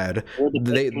weren't bad.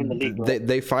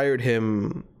 They fired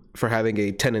him for having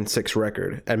a 10-6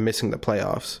 record and missing the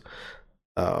playoffs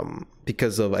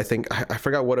because of I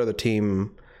forgot what other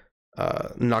team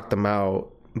knocked them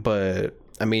out. But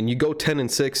I mean, you go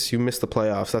 10-6, you miss the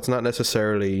playoffs. That's not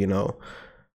necessarily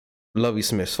Lovie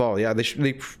Smith's fault. Yeah,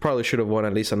 they probably should have won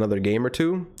at least another game or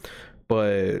two,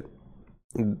 but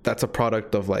that's a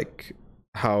product of like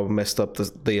how messed up the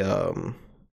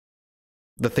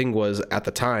thing was at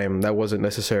the time. That wasn't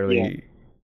necessarily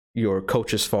your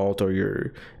coach's fault or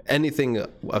your anything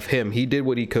of him. He did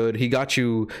what he could. He got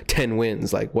you 10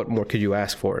 wins. Like, what more could you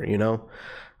ask for?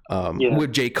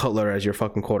 With Jay Cutler as your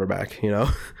fucking quarterback.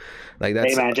 Like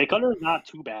that's. Hey man, Jay Cutler is not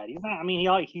too bad. He's not. I mean,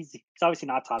 he's obviously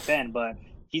not top 10, but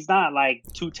he's not like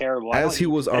too terrible. As he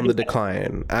was on the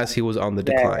decline.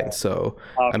 So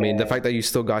okay. I mean, the fact that you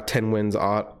still got 10 wins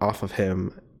off of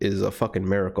him is a fucking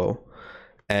miracle.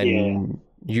 And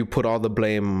you put all the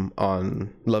blame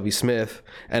on Lovie Smith,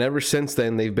 and ever since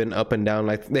then they've been up and down.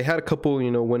 Like they had a couple,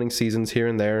 winning seasons here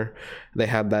and there. They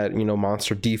had that,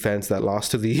 monster defense that lost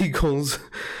to the Eagles,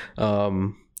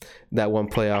 that one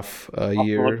playoff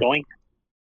year.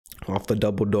 Off the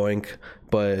double doink,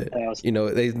 but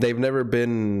they've never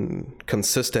been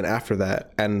consistent after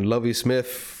that. And Lovie Smith,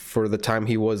 for the time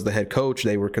he was the head coach,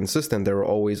 they were consistent. They were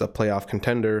always a playoff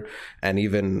contender, and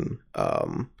even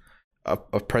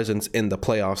a presence in the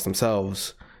playoffs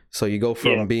themselves. So you go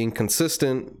from being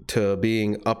consistent to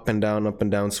being up and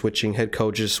down, switching head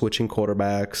coaches, switching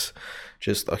quarterbacks,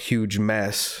 just a huge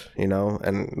mess,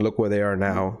 and look where they are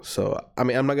now. So, I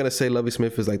mean, I'm not going to say Lovie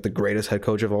Smith is like the greatest head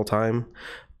coach of all time,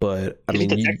 but I mean,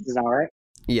 Texas now, right?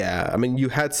 Yeah, I mean, you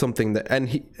had something that, and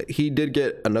he did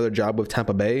get another job with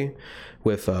Tampa Bay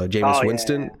with Jameis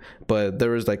Winston, but there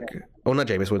was not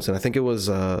Jameis Winston. I think it was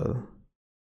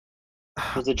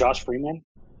was it Josh Freeman?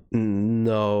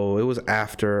 No, it was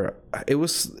after. It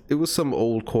was some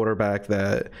old quarterback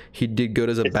that he did good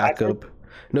as a backup.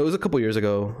 No, it was a couple years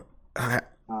ago.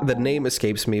 The name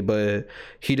escapes me, but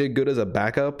he did good as a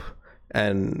backup,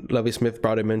 and Lovie Smith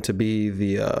brought him in to be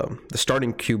the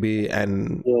starting QB,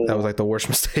 and that was like the worst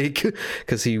mistake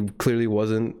because he clearly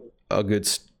wasn't a good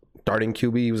starting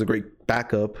QB. He was a great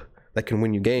backup that can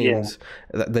win you games.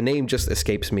 The name just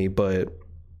escapes me, but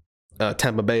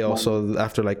Tampa Bay also,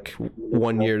 after like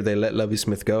 1 year, they let Lovie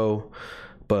Smith go.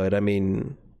 But I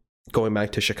mean, going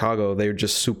back to Chicago, they're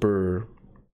just super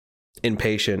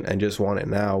impatient and just want it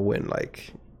now, when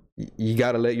like you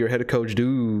got to let your head coach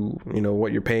do, you know,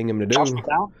 what you're paying him to do. Josh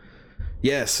McCown?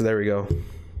 Yes, there we go.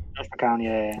 Josh McCown,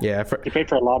 yeah. Yeah, He played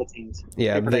for a lot of teams.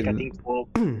 Yeah, for like, I think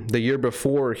 12. The year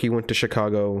before he went to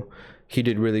Chicago, he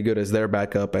did really good as their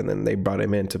backup, and then they brought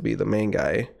him in to be the main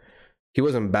guy. He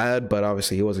wasn't bad, but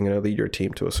obviously he wasn't going to lead your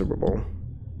team to a Super Bowl.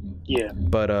 Yeah.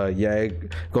 But yeah,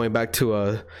 going back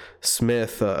to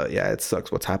Smith, yeah, it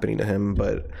sucks what's happening to him,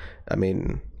 but I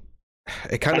mean,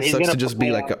 it kind of sucks to just be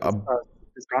like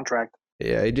his contract.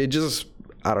 Yeah, it just,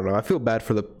 I don't know. I feel bad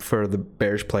for the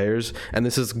Bears players, and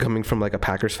this is coming from like a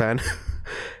Packers fan,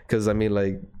 because I mean,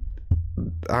 like,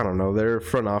 I don't know, their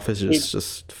front office is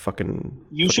just fucking.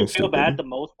 You fucking should feel stupid. bad the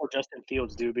most for Justin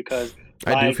Fields, dude, because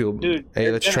I do feel. Dude,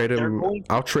 hey, let's trade him.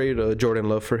 I'll trade Jordan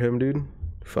Love for him, dude.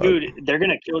 Fuck. Dude, they're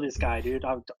gonna kill this guy, dude.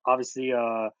 Obviously,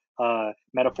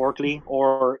 metaphorically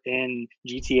or in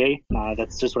GTA. Nah,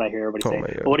 that's just what I hear everybody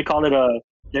say. But what do you call it?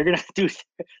 They're gonna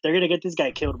they're gonna get this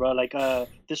guy killed, bro. Like,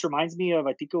 this reminds me of,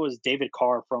 I think it was David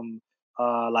Carr from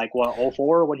like what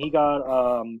 04 when he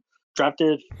got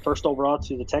drafted first overall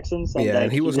to the Texans. And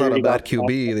and he was not a bad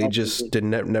QB. They just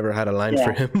never had a line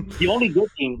for him. The only good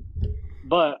thing,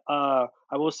 but I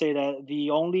will say that the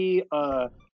only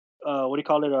what do you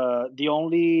call it? The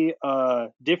only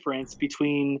difference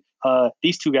between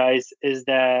these two guys is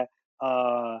that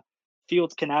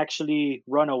Fields can actually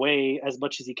run away as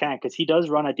much as he can, because he does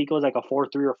run. I think it was like a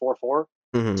 4.3 or 4.4.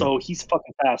 Mm-hmm. So he's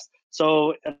fucking fast.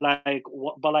 So like,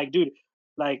 but like, dude,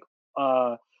 like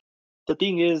the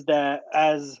thing is that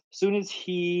as soon as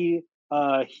he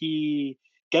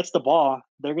gets the ball,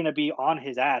 they're gonna be on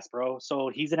his ass, bro. So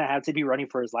he's gonna have to be running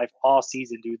for his life all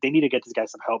season, dude. They need to get this guy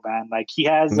some help, man. Like, he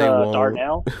has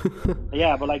Darnell.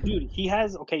 Yeah, but like, dude, he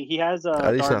has at least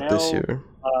Darnell, not this year.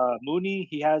 Mooney.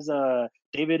 He has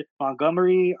David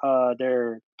Montgomery,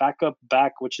 their backup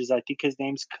back, which is, I think his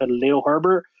name's Khalil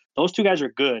Herbert. Those two guys are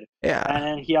good. Yeah.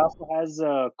 And he also has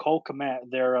Cole Kmet,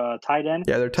 their tight end.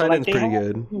 Yeah, their tight end's pretty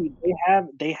good. Dude,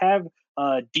 they have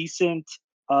decent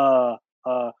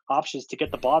options to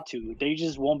get the ball to. They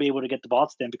just won't be able to get the ball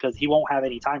to them because he won't have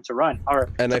any time to run.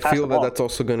 And I feel that that's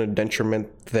also going to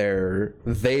detriment their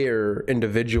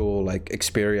individual like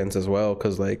experience as well,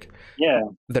 because like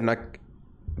they're not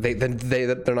they're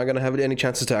not going to have any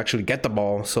chances to actually get the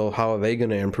ball. So how are they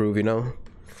going to improve? You know.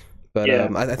 But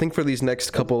I think for these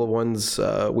next couple of ones,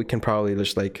 we can probably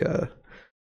just like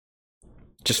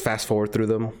just fast forward through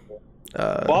them.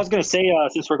 Well, I was gonna say,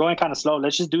 since we're going kind of slow,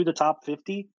 let's just do the top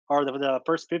 50 or the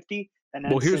first 50. And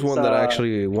then here's one that I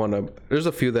actually want to. There's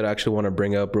a few that I actually want to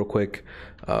bring up real quick.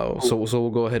 So we'll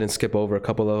go ahead and skip over a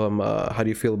couple of them. How do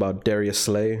you feel about Darius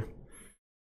Slay,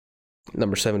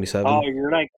 number 77? Oh, you're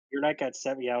like at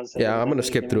 7. Yeah, I'm gonna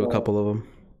skip through a couple of them.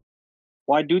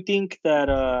 Well, I do think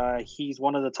that he's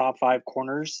one of the top 5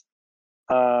 corners.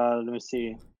 Let me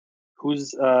see.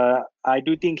 I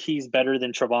do think he's better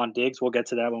than Trevon Diggs. We'll get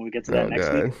to that when we get to that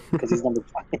next week, because he's number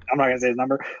 5. I'm not gonna say his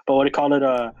number, but what do you call it?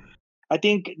 I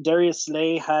think Darius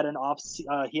Slay had an off.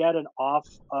 He had an off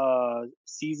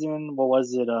season. What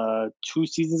was it? 2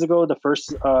 seasons ago. The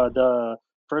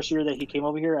first year that he came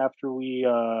over here after we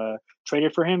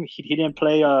traded for him, he didn't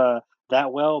play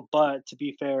that well. But to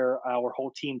be fair, our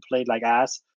whole team played like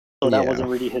ass, so that wasn't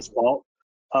really his fault.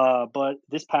 But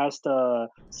this past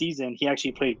season, he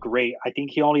actually played great. I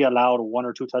think he only allowed 1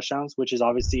 or 2 touchdowns, which is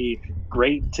obviously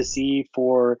great to see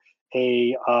for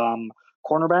a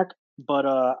cornerback. But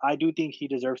I do think he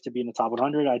deserves to be in the top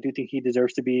 100. I do think he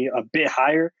deserves to be a bit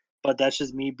higher, but that's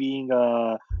just me being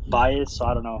biased. So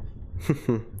I don't know.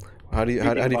 How do you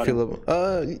feel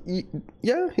about?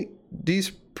 Yeah,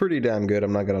 he's pretty damn good.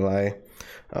 I'm not gonna lie.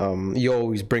 You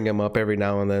always bring him up every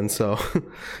now and then, so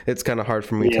it's kind of hard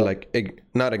for me to like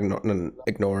not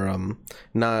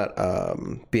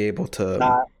be able to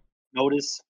not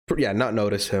notice. Yeah, not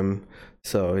notice him.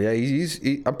 So yeah,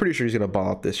 I'm pretty sure he's gonna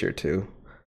ball up this year too.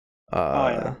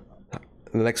 The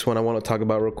next one I want to talk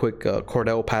about real quick,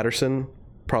 Cordell Patterson,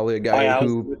 probably a guy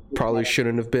who probably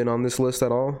shouldn't have been on this list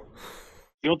at all.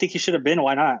 You don't think he should have been?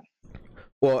 Why not?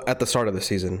 Well, at the start of the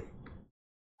season.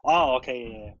 Oh,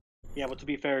 okay, yeah. But to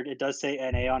be fair, it does say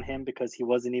NA on him because he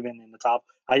wasn't even in the top.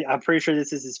 I'm pretty sure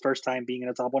this is his first time being in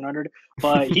the top 100.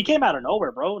 But he came out of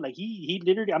nowhere, bro. Like he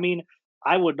literally. I mean,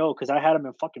 I would know because I had him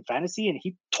in fucking fantasy, and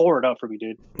he tore it up for me,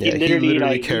 dude. He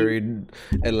literally carried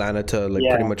Atlanta to like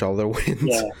pretty much all their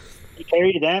wins. he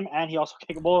carried them, and he also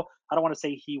capable. I don't want to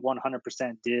say he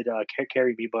 100% did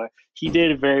carry me, but he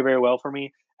did very, very well for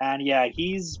me. And yeah,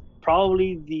 he's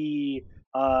probably the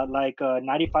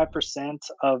 95%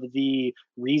 of the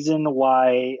reason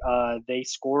why they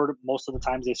scored most of the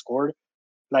times they scored.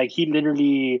 Like he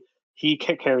literally he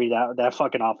can carry that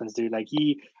fucking offense, dude. Like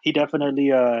he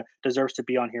definitely deserves to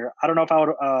be on here. I don't know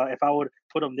if I would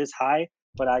put him this high,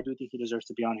 but I do think he deserves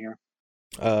to be on here.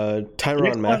 The Tyrann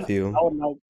next one, Mathieu. I would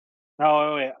like.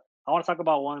 No, wait. I want to talk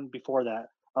about one before that.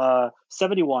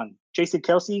 71. Jason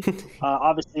Kelsey.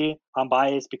 Obviously, I'm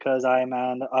biased because I'm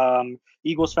an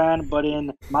Eagles fan, but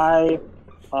in my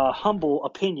humble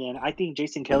opinion, I think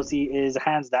Jason Kelsey is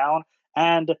hands down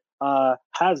and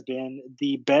has been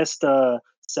the best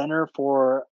center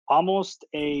for almost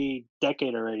a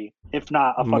decade already, if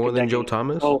not a More fucking than Joe decade.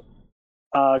 Thomas? So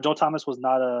Joe Thomas was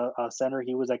not a center.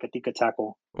 He was like, I think, a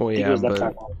tackle. Oh I think he yeah, was left but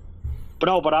tackle. But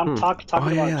no, but I'm talking oh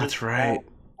about yeah, just that's right.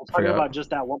 I'm talking about just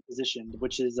that one position,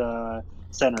 which is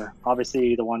center.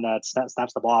 Obviously, the one that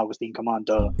snaps the ball. Augustine, come on,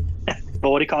 duh.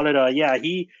 But what do you call it? Yeah,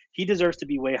 he deserves to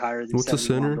be way higher than What's a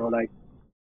 71, center? bro. Like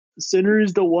center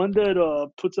is the one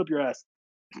that puts up your ass.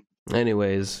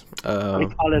 Anyways, What do you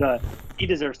call it? He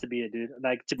deserves to be it, dude.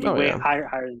 Like to be oh way yeah,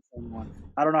 higher than 71.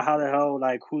 I don't know how the hell,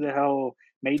 like who the hell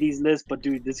made these lists, but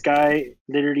dude, this guy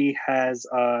literally has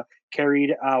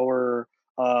carried our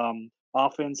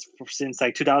offense since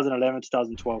like 2011,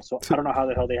 2012. So I don't know how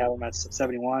the hell they have him at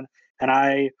 71. And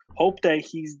I hope that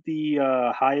he's the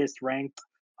highest ranked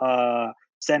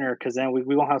center, because then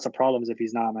we won't have some problems if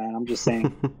he's not, man. I'm just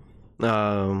saying.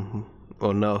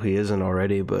 well, no, he isn't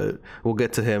already, but we'll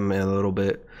get to him in a little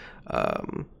bit.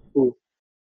 Ooh.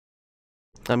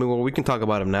 I mean, well, we can talk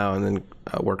about him now and then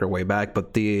work our way back.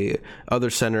 But the other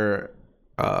center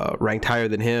ranked higher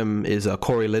than him is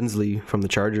Corey Linsley from the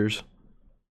Chargers.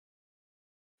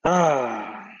 We're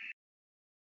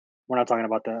not talking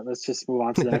about that. Let's just move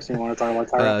on to the next thing we want to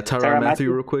talk about. Tyrann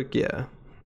Mathieu, real quick, yeah.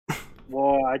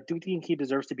 Well, I do think he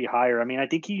deserves to be higher. I mean, I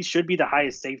think he should be the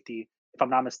highest safety, if I'm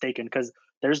not mistaken, because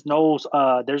there's no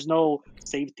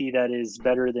safety that is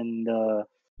better than the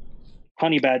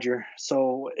Honey Badger.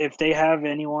 So if they have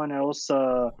anyone else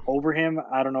over him,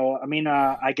 I don't know. I mean,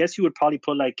 I guess you would probably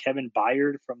put like Kevin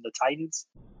Byard from the Titans.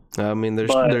 I mean,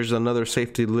 there's another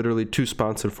safety literally 2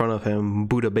 spots in front of him,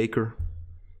 Buda Baker.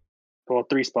 Well,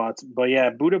 3 spots, but yeah,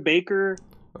 Buda Baker.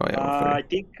 Oh yeah, I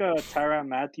think Tyrann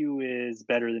Mathieu is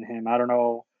better than him. I don't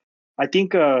know. I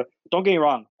think don't get me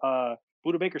wrong.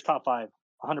 Buda Baker's top 5,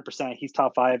 100%. He's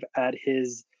top 5 at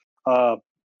his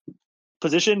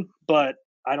position, but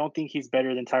I don't think he's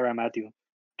better than Tyrann Mathieu.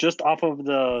 Just off of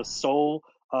the sole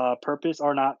purpose,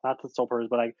 or not the sole purpose,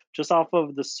 but like just off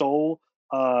of the sole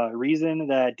reason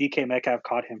that DK Metcalf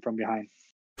caught him from behind.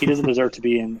 He doesn't deserve to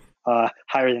be in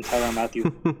higher than Tyrann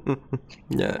Mathieu.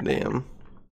 Yeah, damn.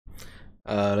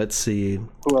 Let's see.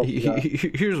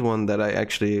 Here's one that I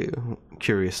actually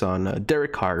curious on.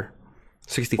 Derek Carr,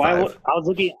 65. I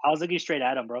was looking straight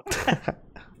at him, bro.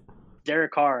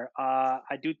 Derek Carr.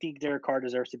 I do think Derek Carr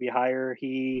deserves to be higher.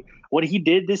 What he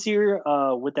did this year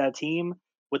with that team,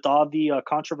 with all the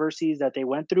controversies that they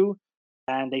went through,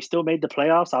 and they still made the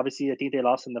playoffs. Obviously, I think they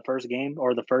lost in the first game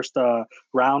or the first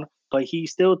round, but he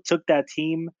still took that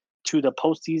team to the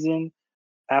postseason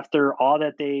after all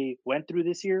that they went through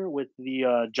this year with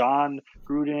the John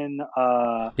Gruden.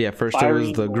 First it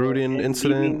was the Gruden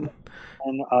incident,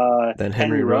 and then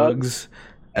Henry Ruggs,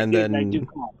 and then dude,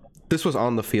 this was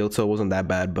on the field, so it wasn't that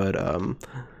bad. But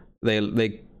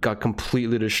they got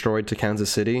completely destroyed to Kansas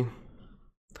City,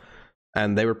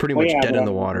 and they were pretty much dead in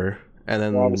the water. And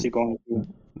then obviously going through.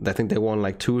 I think they won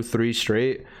like 2 or 3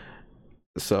 straight.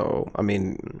 So I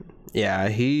mean, yeah,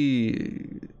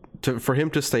 for him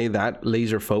to stay that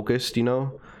laser focused,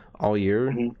 all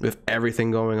year with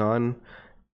everything going on,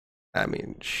 I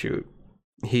mean, shoot,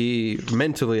 he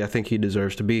mentally, I think he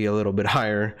deserves to be a little bit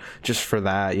higher just for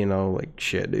that, like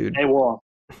shit, dude.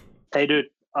 Hey, dude,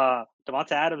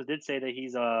 Devonta Adams did say that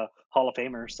he's a Hall of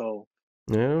Famer, so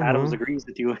yeah, Adams agrees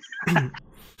with you.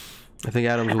 I think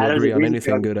Adams will agree on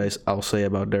anything good I'll say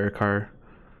about Derek Carr.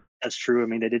 That's true. I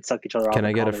mean, they did suck each other off. Can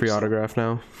I get a free autograph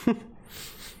now?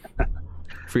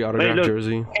 Free autograph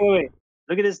jersey. Wait.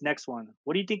 Look at this next one.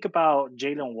 What do you think about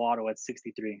Jalen Waddle at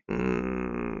 63?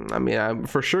 I mean, I'm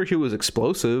for sure he was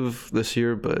explosive this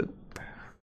year, but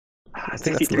I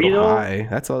think that's a little high.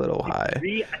 That's a little high. I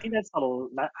think that's a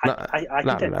little. I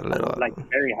think that's little, like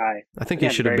very high. I think he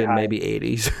should have been maybe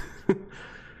 80s.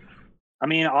 I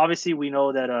mean, obviously, we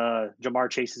know that Jamar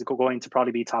Chase is going to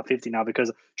probably be top 50 now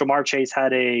because Jamar Chase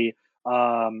had a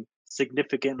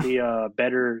significantly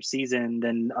better season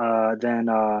than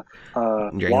Waddle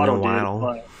Jalen did, Waddle.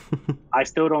 but I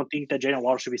still don't think that Jalen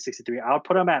Waddle should be 63. I would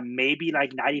put him at maybe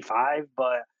like 95,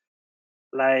 but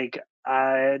like,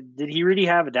 did he really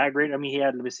have that great? I mean, he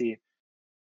had, let me see,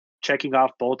 checking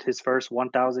off both his first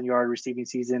 1,000-yard receiving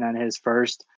season and his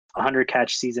first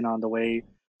 100-catch season on the way,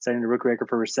 setting the rookie record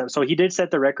for reception. So he did set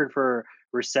the record for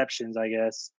receptions, I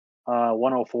guess,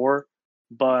 104.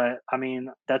 But I mean,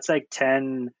 that's like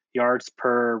 10 yards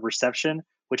per reception,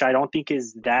 which I don't think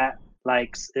is that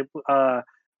like.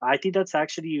 I think that's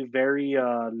actually very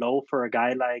low for a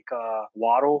guy like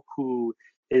Waddle, who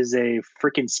is a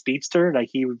freaking speedster. Like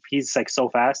he's like so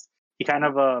fast. He kind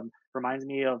of reminds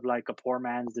me of like a poor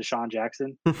man's Deshaun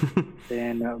Jackson.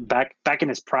 And back in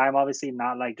his prime, obviously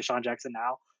not like Deshaun Jackson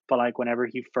now, but like whenever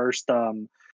he first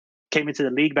came into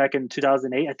the league back in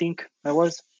 2008, I think that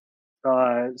was.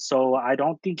 So I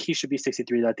don't think he should be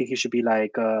 63. I think he should be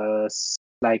like at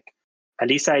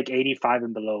least like 85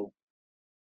 and below.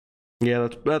 Yeah,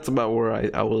 that's about where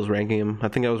I was ranking him. I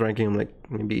think I was ranking him like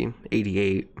maybe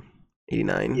 88,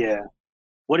 89. Yeah.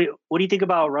 What do you think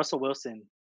about Russell Wilson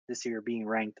this year being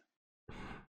ranked?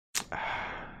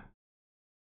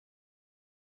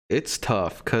 It's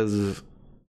tough because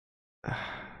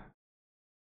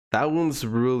that one's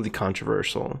really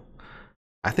controversial.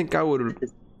 I think I would.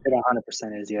 It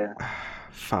 100% is, yeah.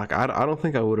 Fuck, I don't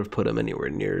think I would have put him anywhere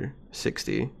near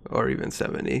 60 or even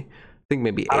 70. I think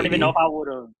maybe 80. I don't even know if I would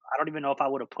have. I don't even know if I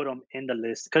would have put him in the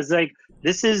list because like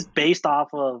this is based off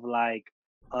of like.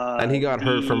 And he got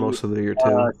hurt for most of the year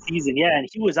too. Season, yeah, and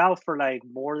he was out for like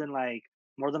more than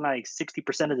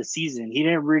 60% of the season. He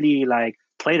didn't really like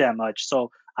play that much,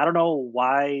 so I don't know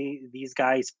why these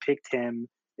guys picked him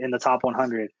in the top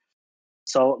 100.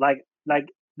 So like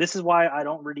this is why I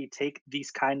don't really take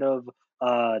these kind of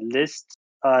lists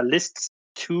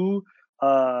too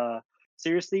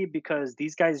seriously, because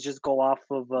these guys just go off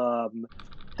of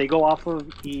they go off of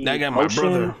That got my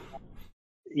brother.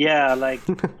 Yeah, like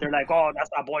they're like, oh, that's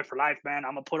my boy for life, man.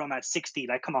 I'm gonna put him at 60.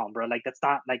 Like, come on, bro. Like that's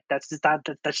just not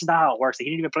how it works. He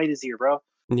didn't even play this year, bro.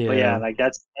 Yeah. But yeah, like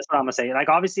that's what I'm gonna say. Like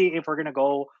obviously, if we're gonna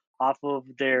go off of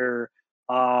their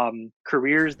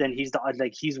careers, then he's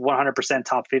 100%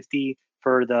 top 50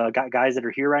 for the guys that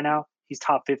are here right now. He's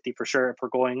top 50 for sure. If we're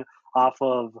going off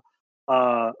of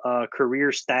career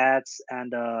stats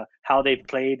and how they've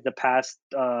played the past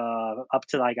up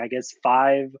to like I guess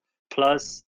 5+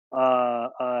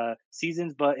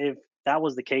 seasons. But if that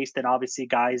was the case, then obviously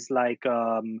guys like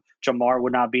Jamar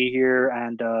would not be here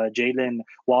and Jalen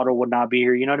Waddle would not be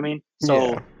here. You know what I mean?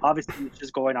 So obviously it's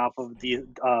just going off of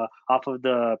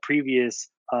the previous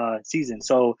season.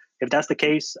 So if that's the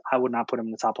case, I would not put him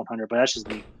in the top 100. But that's just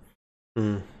me.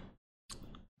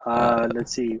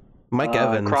 Let's see. Mike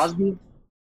Evans. Crosby.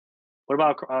 What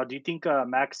about? Do you think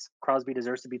Max Crosby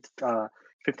deserves to be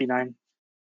 59?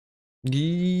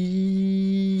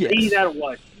 Yes. He's had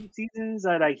what? 2 seasons?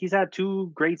 Like he's had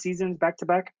 2 great seasons back to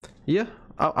back. Yeah,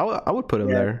 I would put him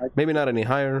there. Maybe not any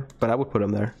higher, but I would put him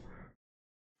there.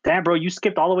 Damn, bro, you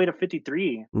skipped all the way to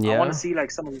 53. Yeah. I want to see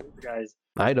like some of these other guys.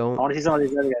 I don't. I want to see some of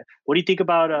these other guys. What do you think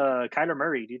about Kyler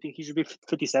Murray? Do you think he should be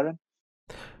 57?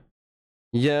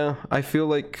 Yeah, I feel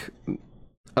like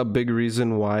a big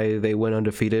reason why they went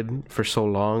undefeated for so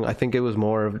long, I think it was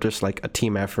more of just like a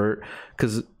team effort,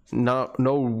 because no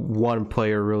one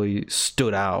player really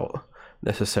stood out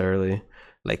necessarily.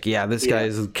 Like, yeah, this guy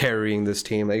is carrying this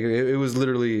team. Like it was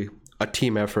literally a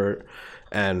team effort.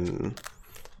 And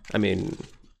I mean,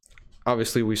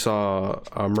 obviously we saw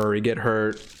Murray get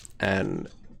hurt, and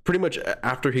pretty much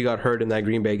after he got hurt in that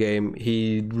Green Bay game,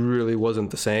 he really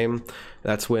wasn't the same.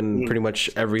 That's when pretty much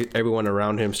everyone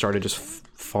around him started just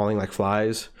falling like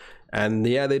flies. And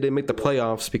yeah, they didn't make the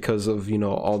playoffs because of, you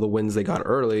know, all the wins they got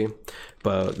early,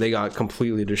 but they got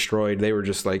completely destroyed. They were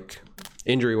just like,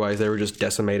 injury wise, they were just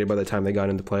decimated by the time they got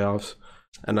into playoffs.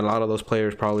 And a lot of those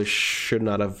players probably should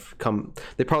not have come.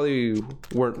 They probably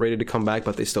weren't ready to come back,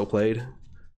 but they still played.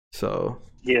 So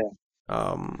yeah.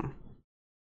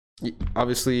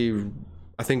 Obviously,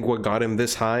 I think what got him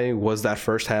this high was that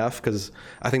first half, because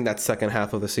I think that second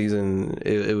half of the season,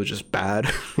 it was just bad.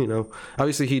 You know,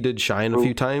 obviously he did shine a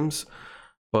few times,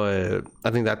 but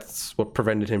I think that's what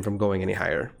prevented him from going any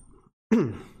higher.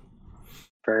 Very,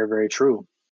 very true.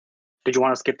 Did you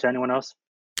want to skip to anyone else?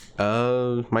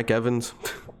 Mike Evans.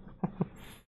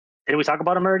 Did we talk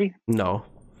about him already? No,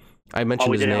 I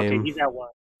mentioned his name. Okay, he's at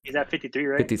what? He's at 53,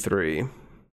 right? 53.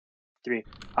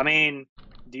 I mean,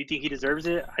 do you think he deserves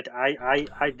it?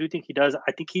 I do think he does.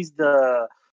 I think he's the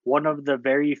one of the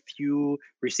very few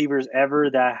receivers ever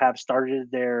that have started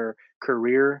their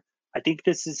career I think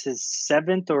this is his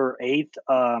 7th or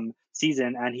 8th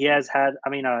season, and he has had. I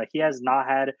mean, he has not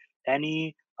had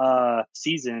any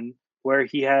season where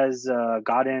he has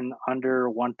gotten under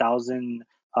 1,000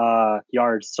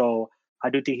 yards. So I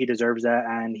do think he deserves that.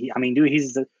 And I mean, dude,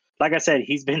 like I said,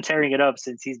 he's been tearing it up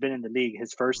since he's been in the league.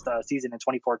 His first season in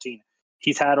 2014,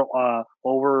 he's had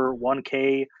over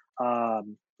 1K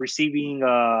receiving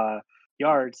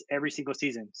yards every single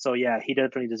season. So yeah, he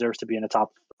definitely deserves to be in the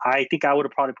top. I think I would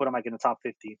have probably put him like in the top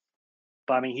 50.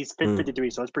 But I mean, he's 53,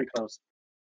 so it's pretty close.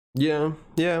 Yeah.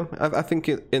 I think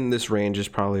in this range is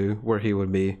probably where he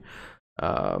would be.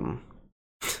 Alvin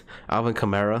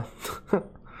Kamara.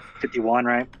 51,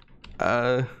 right?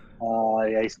 Yeah,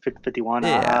 he's 51.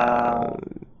 Yeah.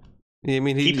 I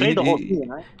mean, he played the whole season,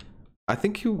 right? I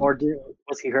think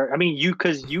was he hurt? I mean,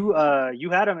 because you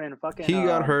had him in fucking. He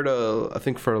got hurt, I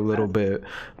think, for a little bit,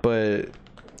 but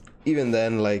even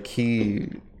then, like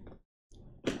he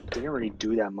didn't really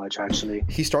do that much. Actually,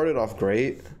 he started off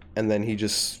great, and then he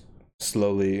just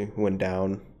slowly went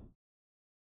down.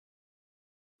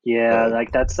 Yeah,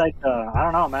 like that's like I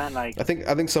don't know, man. Like I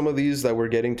think some of these that we're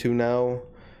getting to now,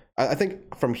 I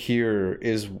think from here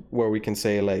is where we can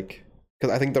say, like,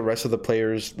 because I think the rest of the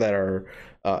players that are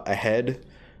ahead,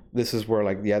 this is where,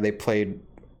 like, yeah, they played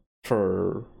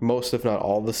for most, if not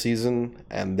all, the season,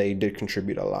 and they did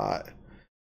contribute a lot.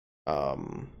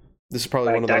 This is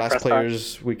probably like one of the last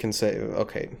players we can say,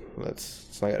 okay,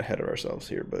 let's not get ahead of ourselves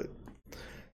here, but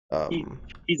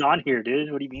he's on here,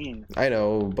 dude. What do you mean? I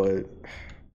know, but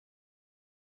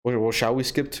well, shall we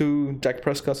skip to Dak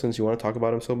Prescott since you want to talk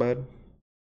about him so bad?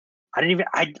 I didn't even.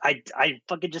 I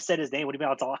fucking just said his name. What do you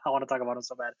mean? I want to talk about him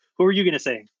so bad. Who are you gonna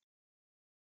say?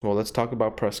 Well, let's talk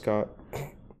about Prescott.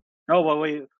 Oh, well,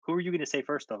 wait. Who are you gonna say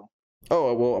first, though?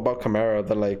 Oh, well, about Kamara,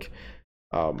 that like,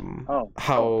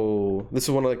 how this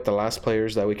is one of like the last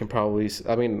players that we can probably.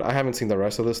 I mean, I haven't seen the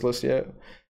rest of this list yet,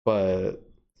 but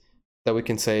that we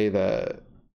can say that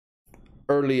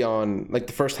early on, like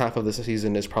the first half of this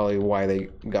season, is probably why they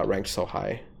got ranked so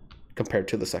high compared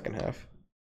to the second half.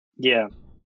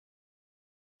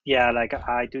 Yeah, like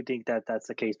I do think that that's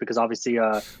the case because obviously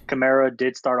Kamara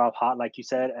did start off hot, like you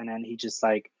said, and then he just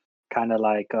like kind of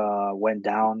like went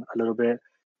down a little bit.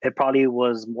 It probably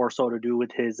was more so to do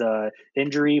with his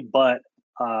injury, but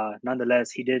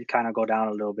nonetheless, he did kind of go down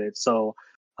a little bit. So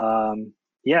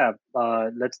yeah,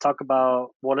 let's talk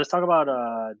about. Well, let's talk about.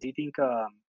 Do you think? I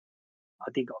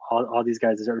think all these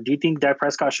guys deserve. Do you think Dak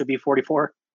Prescott should be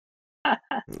 44?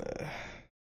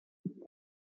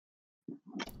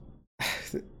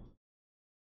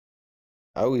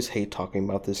 I always hate talking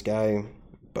about this guy,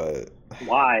 but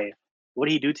why? What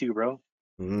did he do to you, bro?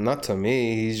 Not to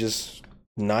me. He's just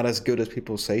not as good as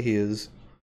people say he is.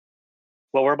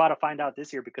 Well, we're about to find out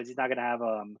this year because he's not going to have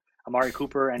Amari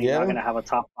Cooper and he's not going to have a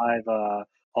top 5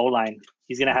 O-line.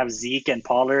 He's going to have Zeke and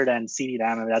Pollard and CeeDee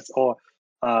Lamb, and that's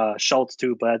Schultz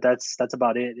too, but that's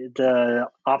about it. The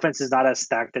offense is not as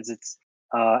stacked as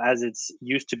it's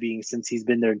used to being since he's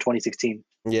been there in 2016.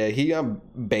 Yeah, he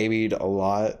got babied a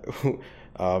lot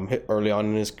early on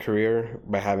in his career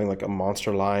by having like a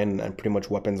monster line and pretty much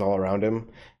weapons all around him,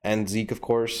 and Zeke, of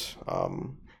course.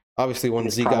 Obviously, when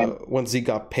Zeke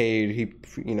got paid, he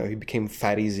became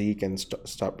fatty Zeke and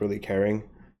stopped really caring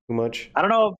too much. I don't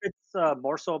know if it's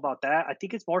more so about that. I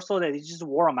think it's more so that he just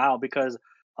wore him out because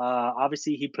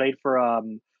obviously he played for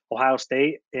Ohio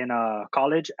State in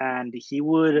college, and he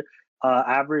would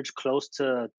average close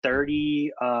to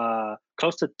 30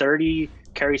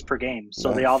 carries per game.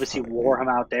 So they obviously wore him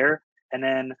out there, and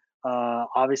then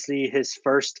obviously his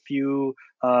first few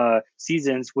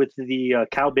seasons with the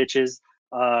Cow Bitches,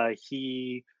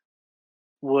 he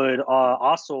would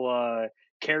also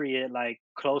carry it like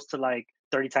close to like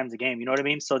 30 times a game. You know what I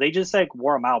mean? So they just like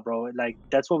wore him out, bro. Like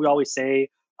that's what we always say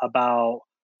about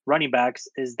running backs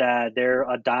is that they're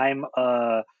a dime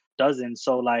a dozen.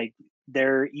 So like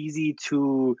they're easy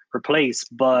to replace,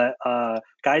 but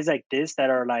guys like this that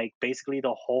are like basically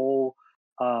the whole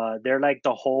they're like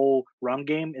the whole run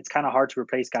game. It's kind of hard to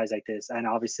replace guys like this. And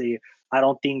obviously, I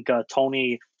don't think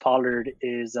Tony Pollard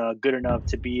is good enough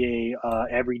to be a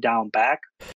every down back.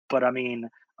 But I mean,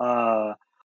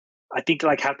 I think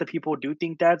like half the people do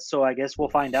think that. So I guess we'll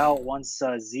find out once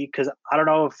Zeke, because I don't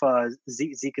know if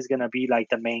Zeke is gonna be like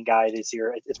the main guy this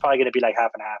year. It's probably gonna be like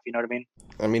half and half. You know what I mean?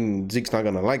 I mean, Zeke's not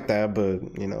gonna like that, but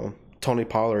Tony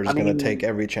Pollard is gonna take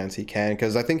every chance he can,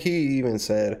 because I think he even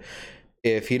said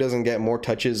if he doesn't get more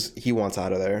touches, he wants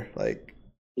out of there. Like,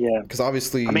 yeah, because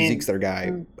obviously Zeke's their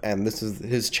guy, and this is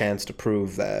his chance to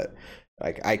prove that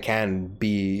like I can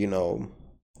be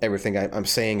everything I'm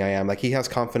saying I am. Like, he has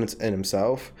confidence in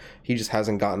himself. He just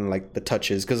hasn't gotten like the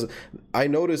touches, because I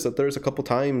noticed that there's a couple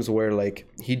times where like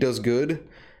he does good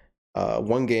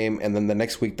one game, and then the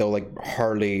next week they'll like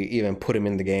hardly even put him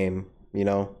in the game, you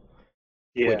know,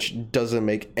 Yeah. which doesn't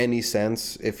make any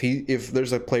sense. If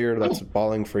there's a player that's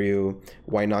balling for you,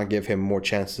 why not give him more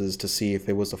chances to see if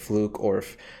it was a fluke, or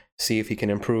see if he can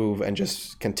improve and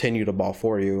just continue to ball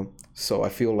for you. So I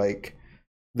feel like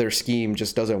their scheme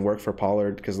just doesn't work for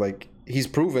Pollard, because like he's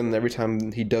proven every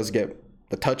time he does get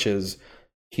the touches,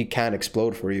 he can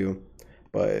explode for you.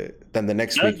 But then the He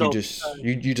next does week though.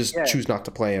 you just Yeah. choose not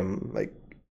to play him, like,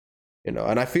 you know.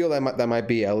 And I feel that might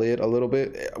be Elliott a little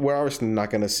bit. We're obviously not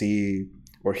going to see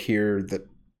or hear that,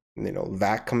 you know,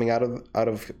 that coming out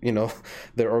of you know,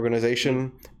 their Mm.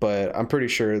 organization, but I'm pretty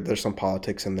sure there's some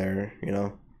politics in there, you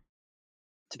know.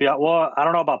 Well, I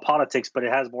don't know about politics, but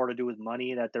it has more to do with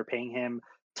money that they're paying him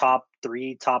top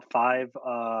three, top five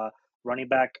running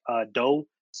back dough.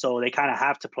 So they kind of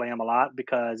have to play him a lot,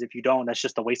 because if you don't, that's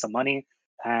just a waste of money.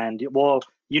 And well,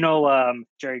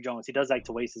 Jerry Jones, he does like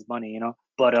to waste his money,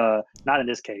 but not in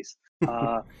this case.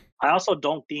 Uh, I also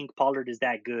don't think Pollard is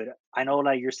that good. I know,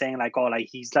 like you're saying, like, oh, like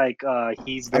he's I'm not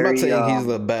very saying he's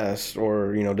the best,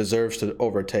 or, you know, deserves to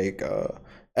overtake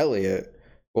Elliott.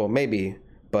 Well, maybe,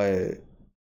 but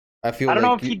I don't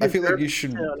know if he I feel like deserves to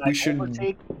we like should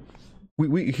overtake.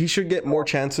 he should get more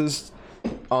chances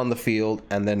on the field,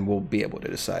 and then we'll be able to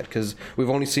decide, because we've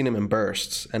only seen him in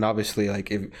bursts, and obviously, like,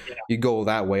 if Yeah. you go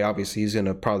that way, obviously he's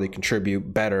gonna probably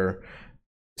contribute better.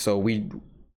 So we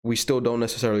still don't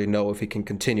necessarily know if he can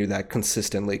continue that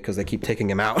consistently, because they keep taking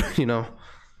him out, you know.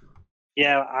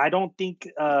 Yeah, I don't think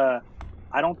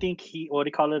he, what do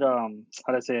you call it?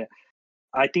 How to say it?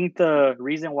 I think the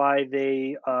reason why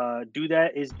they do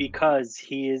that is because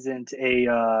he isn't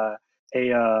a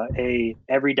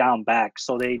every down back.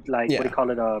 So they, like, what do you Yeah.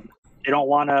 call it? They don't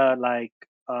want to like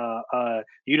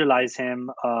utilize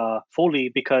him fully,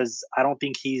 because I don't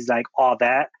think he's like all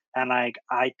that. And like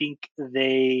I think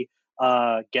they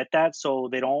get that, so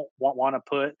they don't want to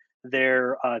put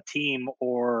their team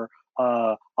or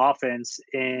offense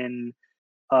in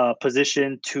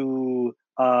position to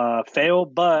fail.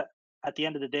 But at the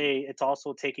end of the day, it's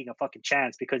also taking a fucking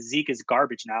chance, because Zeke is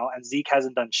garbage now, and Zeke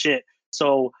hasn't done shit.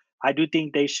 So I do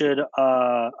think they should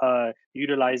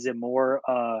utilize it more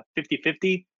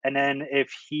 50-50. And then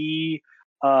if he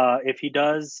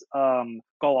does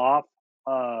go off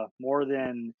more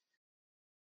than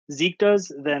Zeke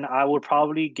does, then I would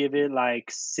probably give it like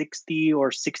 60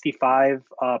 or 65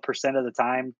 percent of the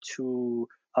time to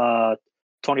uh,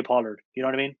 Tony Pollard. You know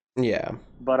what I mean? Yeah.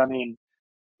 But I mean,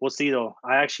 we'll see though.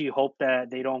 I actually hope that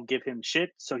they don't give him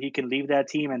shit, so he can leave that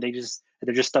team, and they're just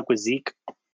stuck with Zeke.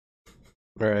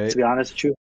 To Right. be honest with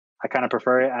you, I kind of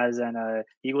prefer it as an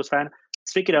Eagles fan.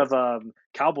 Speaking of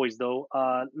Cowboys, though,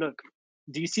 look,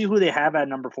 do you see who they have at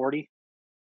number 40?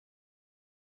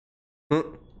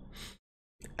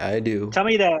 I do. Tell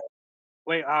me that.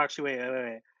 Wait, actually,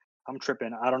 wait. I'm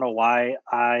tripping. I don't know why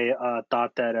I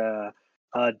thought that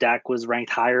Dak was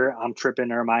ranked higher. I'm tripping.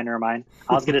 Never mind. Never mind.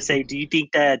 I was gonna say, do you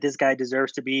think that this guy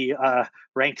deserves to be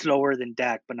ranked lower than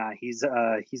Dak? But nah, he's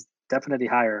definitely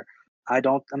higher. I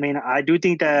don't. I mean, I do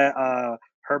think that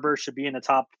Herbert should be in the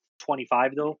top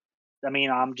 25 though. I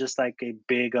mean, I'm just like a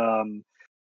big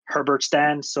Herbert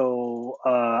stan. So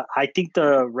I think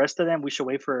the rest of them we should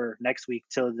wait for next week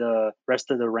till the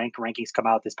rest of the rankings come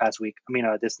out this past week. I mean,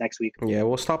 this next week. Yeah,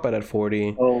 we'll stop it at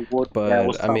 40. So we'll But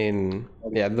I stop. mean,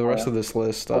 yeah, the rest of this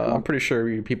list, I'm Okay. pretty sure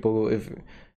you people, if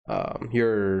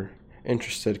you're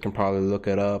interested, can probably look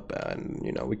it up, and,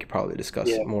 you know, we could probably discuss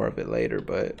Yeah, more of it later.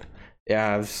 But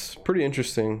yeah, it's pretty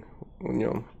interesting, you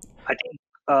know. I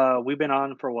think we've been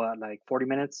on for what, like 40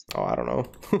 minutes. Oh, I don't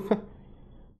know.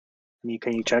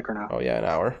 Can you check or not? Oh yeah, an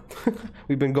hour.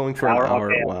 We've been going for An an hour.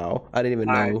 hour. Okay. Wow, I didn't even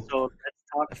All right. know. So let's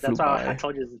talk. It flew That's how I by.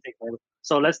 told you this would take forever.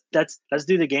 So let's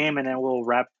do the game, and then we'll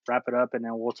wrap it up, and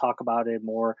then we'll talk about it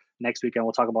more next week, and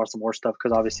we'll talk about some more stuff,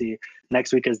 because obviously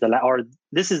next week is or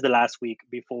this is the last week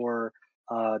before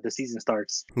the season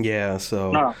starts. Yeah, No,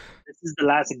 so no, this is the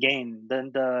last game. Then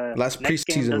the last next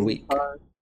game preseason doesn't week, start.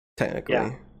 Yeah,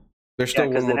 technically. There's yeah, still one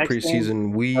because the more next game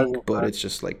preseason week, doesn't but start. it's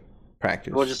just like Well,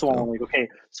 practice. just one more So week. Okay,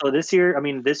 so this year, I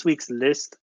mean, this week's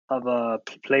list of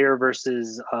player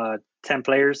versus 10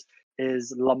 players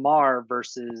is Lamar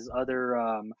versus other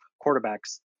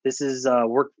quarterbacks. This is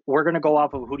we're gonna go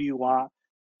off of uh who do you want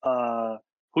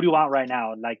right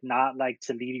now? Like, not like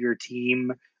to lead your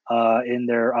team in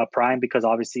their prime, because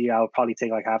obviously I would probably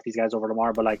take like half these guys over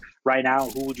Lamar, but like right now,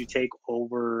 who would you take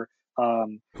over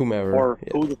whomever, or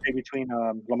who would you take between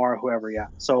Lamar or whoever? Yeah.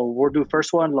 So we'll do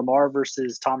first one, Lamar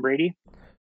versus Tom Brady.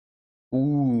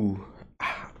 Ooh.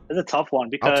 It's a tough one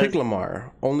I'll take because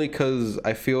Lamar only because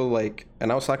I feel like,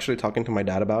 and I was actually talking to my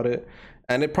dad about it,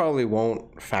 and it probably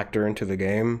won't factor into the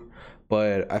game,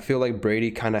 but I feel like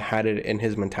Brady kind of had it in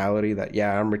his mentality that,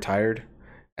 yeah, I'm retired.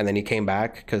 And then he came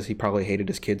back because he probably hated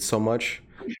his kids so much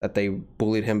that they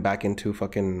bullied him back into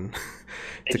fucking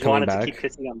they to just coming wanted to keep back.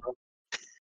 pissing him, bro.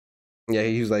 Yeah,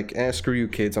 he was like, screw you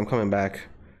kids, I'm coming back.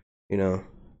 You know,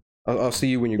 I'll see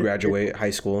you when you graduate high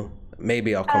school.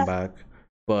 Maybe I'll come back. Oh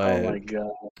But my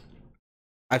god.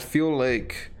 I feel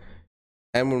like,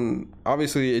 and when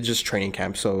obviously it's just training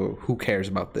camp, so who cares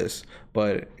about this?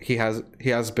 But he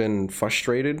has been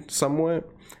frustrated somewhat,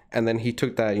 and then he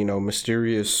took that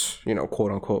mysterious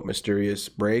quote unquote mysterious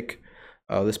break.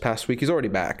 This past week he's already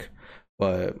back,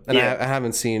 but and Yeah. I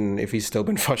haven't seen if he's still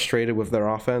been frustrated with their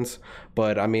offense.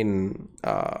 But I mean,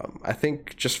 I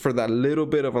think just for that little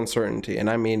bit of uncertainty, and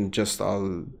I mean just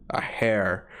a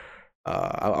hair,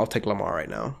 I'll take Lamar right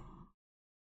now.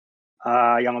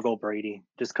 Yeah, I'm gonna go Brady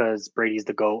just because Brady's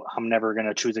the GOAT. I'm never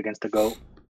gonna choose against the GOAT.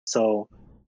 So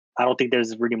I don't think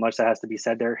there's really much that has to be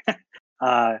said there.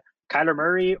 uh, Kyler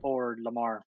Murray or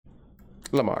Lamar?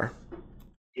 Lamar.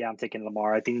 Yeah, I'm taking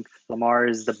Lamar. I think Lamar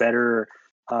is the better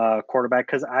quarterback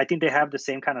because I think they have the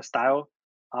same kind of style.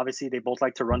 Obviously, they both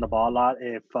like to run the ball a lot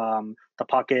if the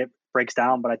pocket breaks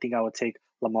down, but I think I would take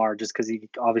Lamar just because he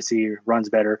obviously runs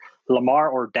better. Lamar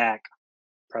or Dak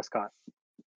Prescott?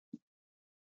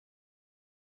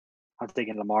 I'm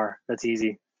taking Lamar. That's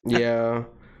easy. Yeah,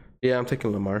 yeah, I'm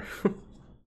taking Lamar.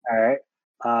 All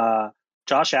right.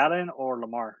 Josh Allen or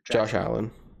Lamar Josh Jackson?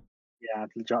 Allen. Yeah,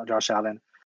 Josh Allen.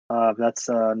 That's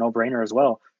a no-brainer as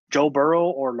well. Joe Burrow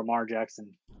or Lamar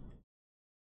Jackson?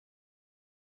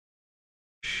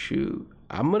 Shoot,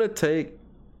 I'm gonna take.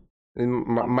 It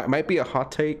might be a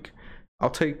hot take. I'll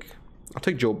take. I'll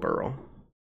take Joe Burrow.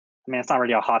 I mean, it's not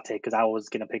really a hot take because I was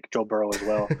gonna pick Joe Burrow as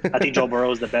well. I think Joe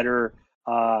Burrow is the better.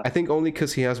 I think only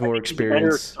because he has I more think he's a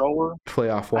better experience thrower.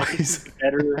 playoff I think he's wise. the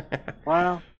better.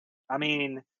 Well, I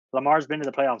mean, Lamar's been in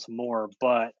the playoffs more,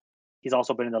 but he's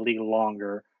also been in the league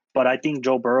longer. But I think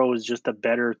Joe Burrow is just a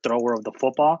better thrower of the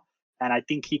football, and I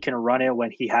think he can run it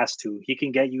when he has to. He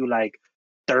can get you like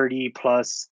 30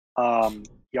 plus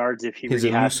yards if he His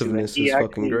really has to. And elusiveness he is fucking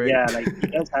actually, great. yeah, like he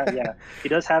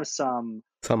does have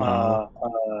Somehow.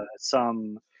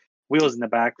 some wheels in the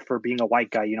back for being a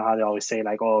white guy. You know how they always say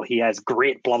like, oh, he has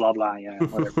grit, blah blah blah. Yeah,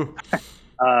 whatever.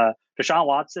 Deshaun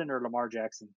Watson or Lamar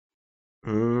Jackson?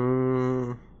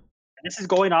 mm, And this is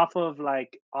going off of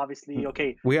like obviously,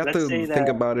 okay, we have let's to say that think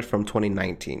about it from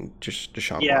 2019. Just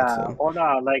Deshaun yeah, Watson. or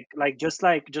no, like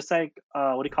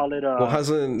what do you call it? Well,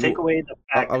 hasn't Take away the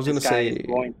fact I that was this gonna guy is say,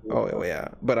 going through it, oh bro. yeah,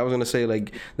 but I was gonna say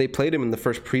like they played him in the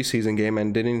first preseason game,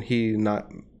 and didn't he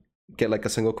not get like a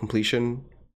single completion?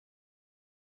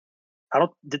 I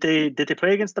don't did they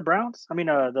play against the Browns? I mean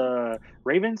the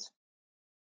Ravens?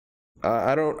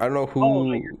 I don't know Oh,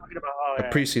 like you're who talking about oh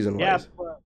yeah. preseason Yeah, wise.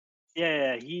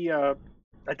 yeah, he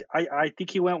I think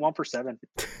he went 1 for 7.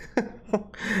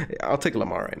 I'll take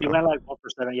Lamar right He now. went like 1 for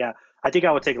 7. Yeah, I think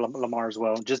I would take Lamar as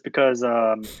well, just because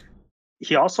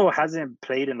he also hasn't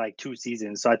played in like 2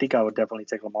 seasons, so I think I would definitely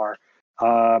take Lamar.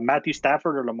 Matthew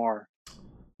Stafford or Lamar?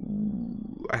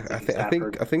 I'm I taking think I Stafford.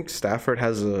 think I think Stafford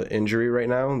has an injury right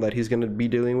now that he's gonna be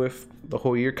dealing with the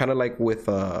whole year, kind of like with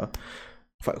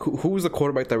who was the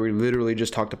quarterback that we literally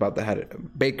just talked about that had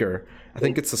it? Baker. I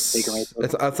think Baker Mayfield.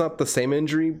 it's not the same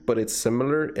injury, but it's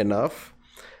similar enough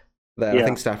that I Yeah,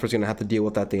 think Stafford's gonna have to deal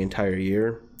with that the entire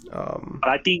year. but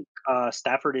I think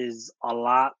Stafford is a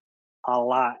lot,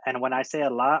 and when I say a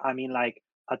lot, I mean like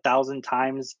 1,000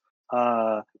 times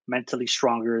mentally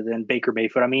stronger than Baker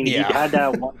Mayfield. I mean, he Yeah, had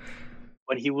that one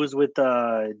when he was with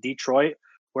Detroit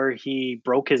where he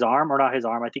broke his arm, or not his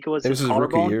arm. I think it was it his was his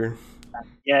rookie collarbone. year.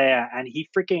 Yeah, yeah, and he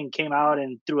freaking came out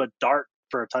and threw a dart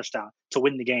for a touchdown to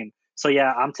win the game. So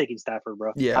yeah, I'm taking Stafford,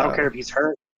 bro. I don't care Yeah, if he's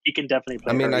hurt; he can definitely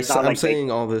I play mean hurt. He's not I'm like saying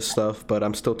Baker. all this stuff, but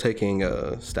I'm still taking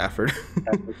Stafford.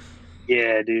 Stafford.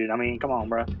 Yeah, dude. I mean, come on,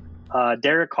 bro.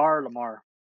 Derek Carr, Lamar.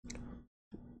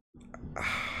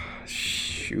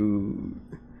 Shoot.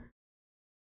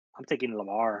 I'm taking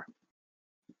Lamar.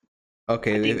 I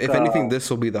Okay, think. if anything, this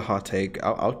will be the hot take.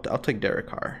 I'll take Derek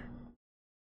Carr.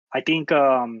 I think.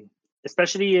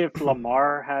 Especially if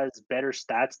Lamar has better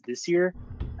stats this year,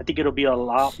 I think it'll be a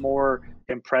lot more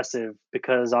impressive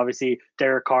because obviously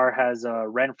Derek Carr has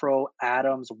Renfro,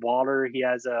 Adams, Waller. He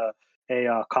has a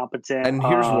competent And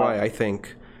here's why I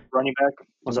think running back.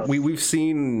 What's up? we've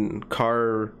seen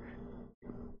Carr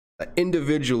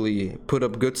individually put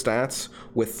up good stats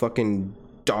with fucking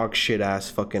dog shit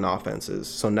ass fucking offenses.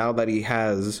 So now that he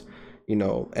has,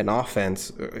 an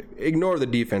offense. Ignore the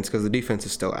defense because the defense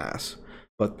is still ass.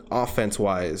 But offense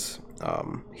wise,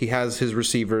 he has his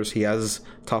receivers. He has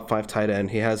top 5 tight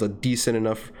end. He has a decent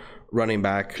enough running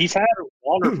back. He's had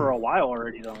Waller for a while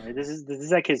already, though. This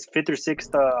is like his 5th or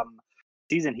 6th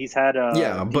season. He's had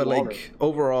yeah, D. but Waller. like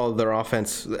overall, their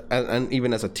offense and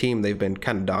even as a team, they've been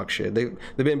kind of dog shit. They've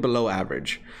been below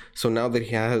average. So now that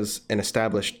he has an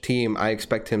established team, I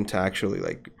expect him to actually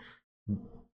like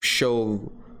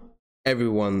show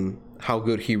everyone how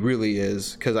good he really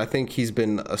is, because I think he's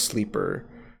been a sleeper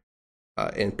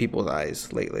in people's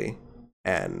eyes lately,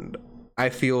 and I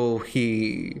feel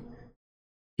he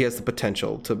has the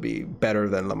potential to be better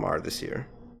than Lamar this year.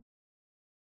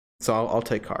 So I'll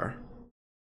take Carr.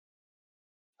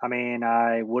 I mean,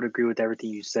 I would agree with everything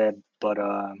you said, but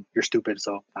you're stupid.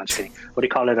 So I'm just kidding. What do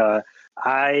you call it?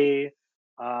 I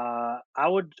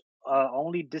would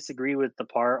only disagree with the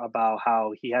part about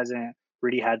how he hasn't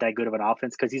really had that good of an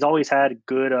offense, because he's always had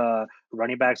good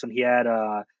running backs. When he had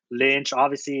Lynch,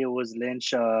 obviously it was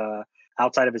Lynch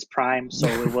outside of his prime, so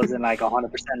it wasn't like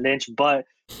 100% Lynch, but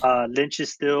Lynch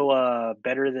is still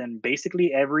better than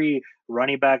basically every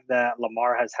running back that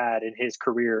Lamar has had in his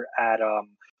career at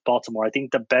Baltimore. I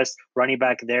think the best running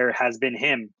back there has been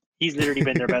him. He's literally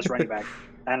been their best running back.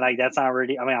 And like, that's not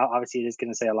really, I mean, obviously it is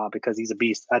going to say a lot because he's a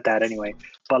beast at that anyway.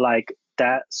 But like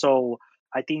that, so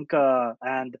I think,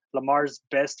 and Lamar's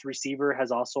best receiver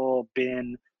has also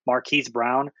been Marquise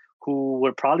Brown, who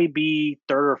would probably be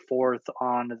 3rd or 4th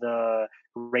on the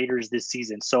Raiders this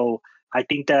season. So I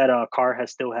think that Carr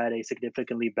has still had a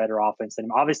significantly better offense than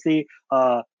him. Obviously,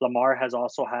 Lamar has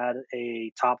also had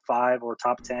a top 5 or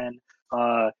top 10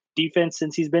 defense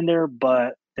since he's been there,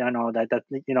 but I know that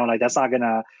like that's not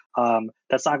gonna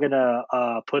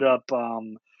put up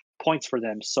points for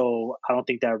them. So I don't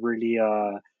think that really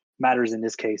matters in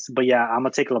this case. But yeah, I'm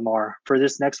gonna take Lamar for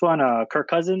this next one. Kirk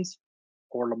Cousins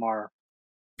or Lamar?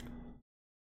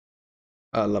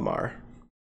 Lamar.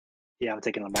 Yeah, I'm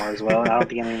taking Lamar as well. I don't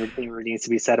think anything really needs to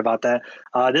be said about that.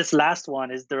 This last one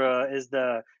is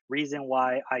the reason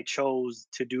why I chose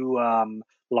to do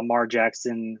Lamar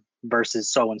Jackson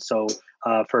versus so and so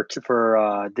for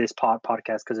this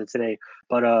podcast because of today.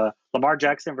 But Lamar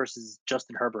Jackson versus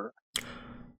Justin Herbert.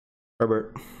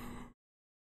 Herbert.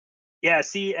 Yeah,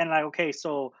 see, and like, okay,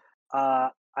 so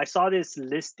I saw this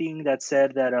listing that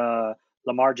said that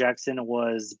Lamar Jackson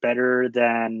was better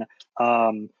than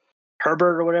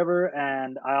Herbert or whatever,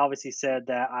 and I obviously said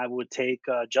that I would take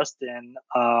Justin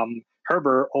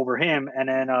Herbert over him, and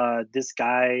then this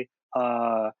guy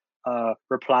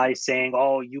replies saying,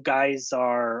 "Oh, you guys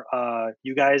are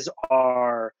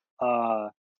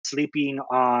sleeping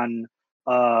on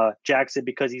Jackson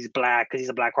because he's black, because he's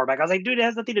a black quarterback." I was like, dude, it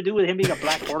has nothing to do with him being a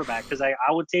black quarterback, because I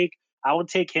would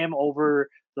take him over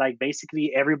like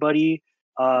basically everybody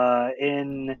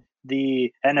in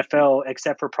the NFL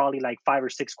except for probably like 5 or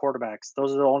 6 quarterbacks.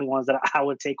 Those are the only ones that I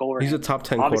would take over. He's him. a top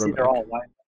 10 Obviously, quarterback. they're all white.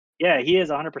 Yeah, he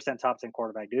is 100% top 10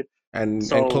 quarterback, dude. And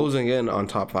closing in on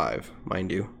top 5,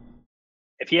 mind you.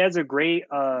 If he has a great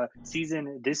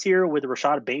season this year with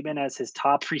Rashad Bateman as his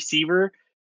top receiver,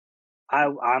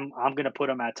 I'm gonna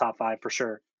put him at top 5 for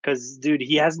sure. Because dude,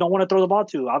 he has no one to throw the ball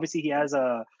to. Obviously, he has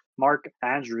Mark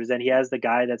Andrews, and he has the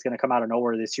guy that's gonna come out of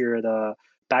nowhere this year, the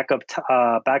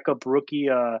backup rookie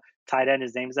tight end.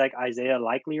 His name's like Isaiah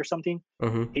Likely or something.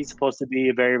 Mm-hmm. He's supposed to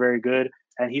be very, very good,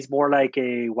 and he's more like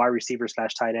a wide receiver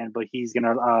 / tight end, but he's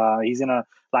gonna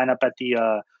line up at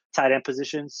the tight end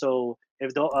position. So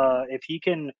if he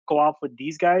can go off with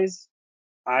these guys,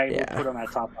 I will put him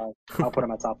at top 5. I'll put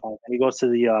him at top 5, and he goes to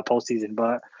the postseason.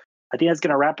 But I think that's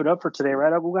gonna wrap it up for today,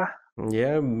 right, Aguga?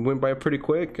 Yeah, went by pretty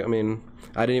quick. I mean,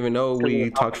 I didn't even know we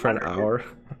talked for an hour.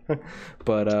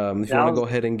 But if you want to go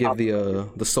ahead and give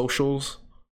the socials.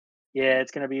 Yeah,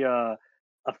 it's gonna be the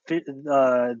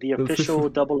official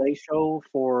Double A show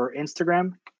for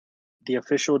Instagram, the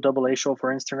official Double A show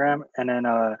for Instagram, and then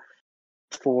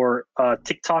for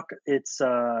TikTok, it's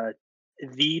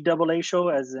the Double A show,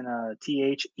 as in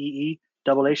THEE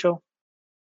Double A show.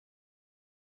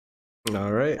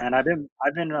 All right. And I've been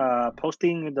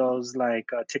posting those like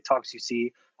TikToks you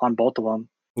see on both of them.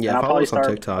 Yeah, follow us on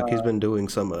TikTok. He's been doing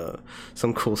some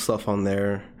cool stuff on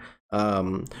there.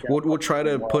 We'll try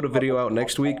to put a video out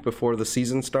next week before the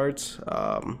season starts.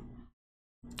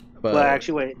 But well,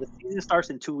 actually, wait, the season starts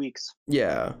in 2 weeks.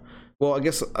 Yeah. Well, I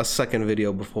guess a second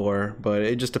video before, but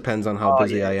it just depends on how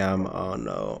busy I am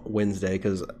on Wednesday,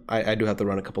 because I do have to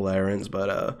run a couple errands.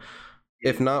 But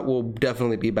if not, we'll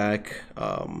definitely be back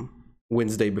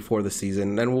Wednesday before the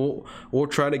season, and we'll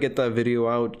try to get that video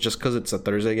out just because it's a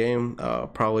Thursday game,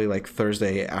 probably like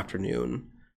Thursday afternoon.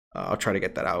 I'll try to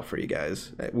get that out for you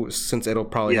guys since it'll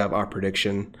probably Yeah. have our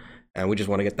prediction, and we just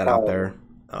want to get that out Oh, there.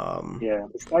 Um, yeah.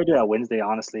 We should probably do that Wednesday,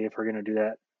 honestly, if we're gonna do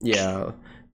that. yeah,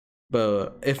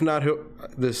 but if not,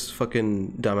 this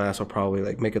fucking dumbass will probably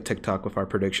like make a TikTok with our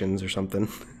predictions or something.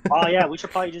 Oh yeah, we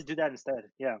should probably just do that instead.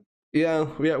 Yeah. Yeah,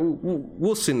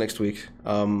 we'll see next week.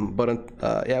 But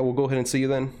yeah, we'll go ahead and see you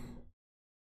then.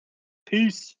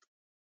 Peace.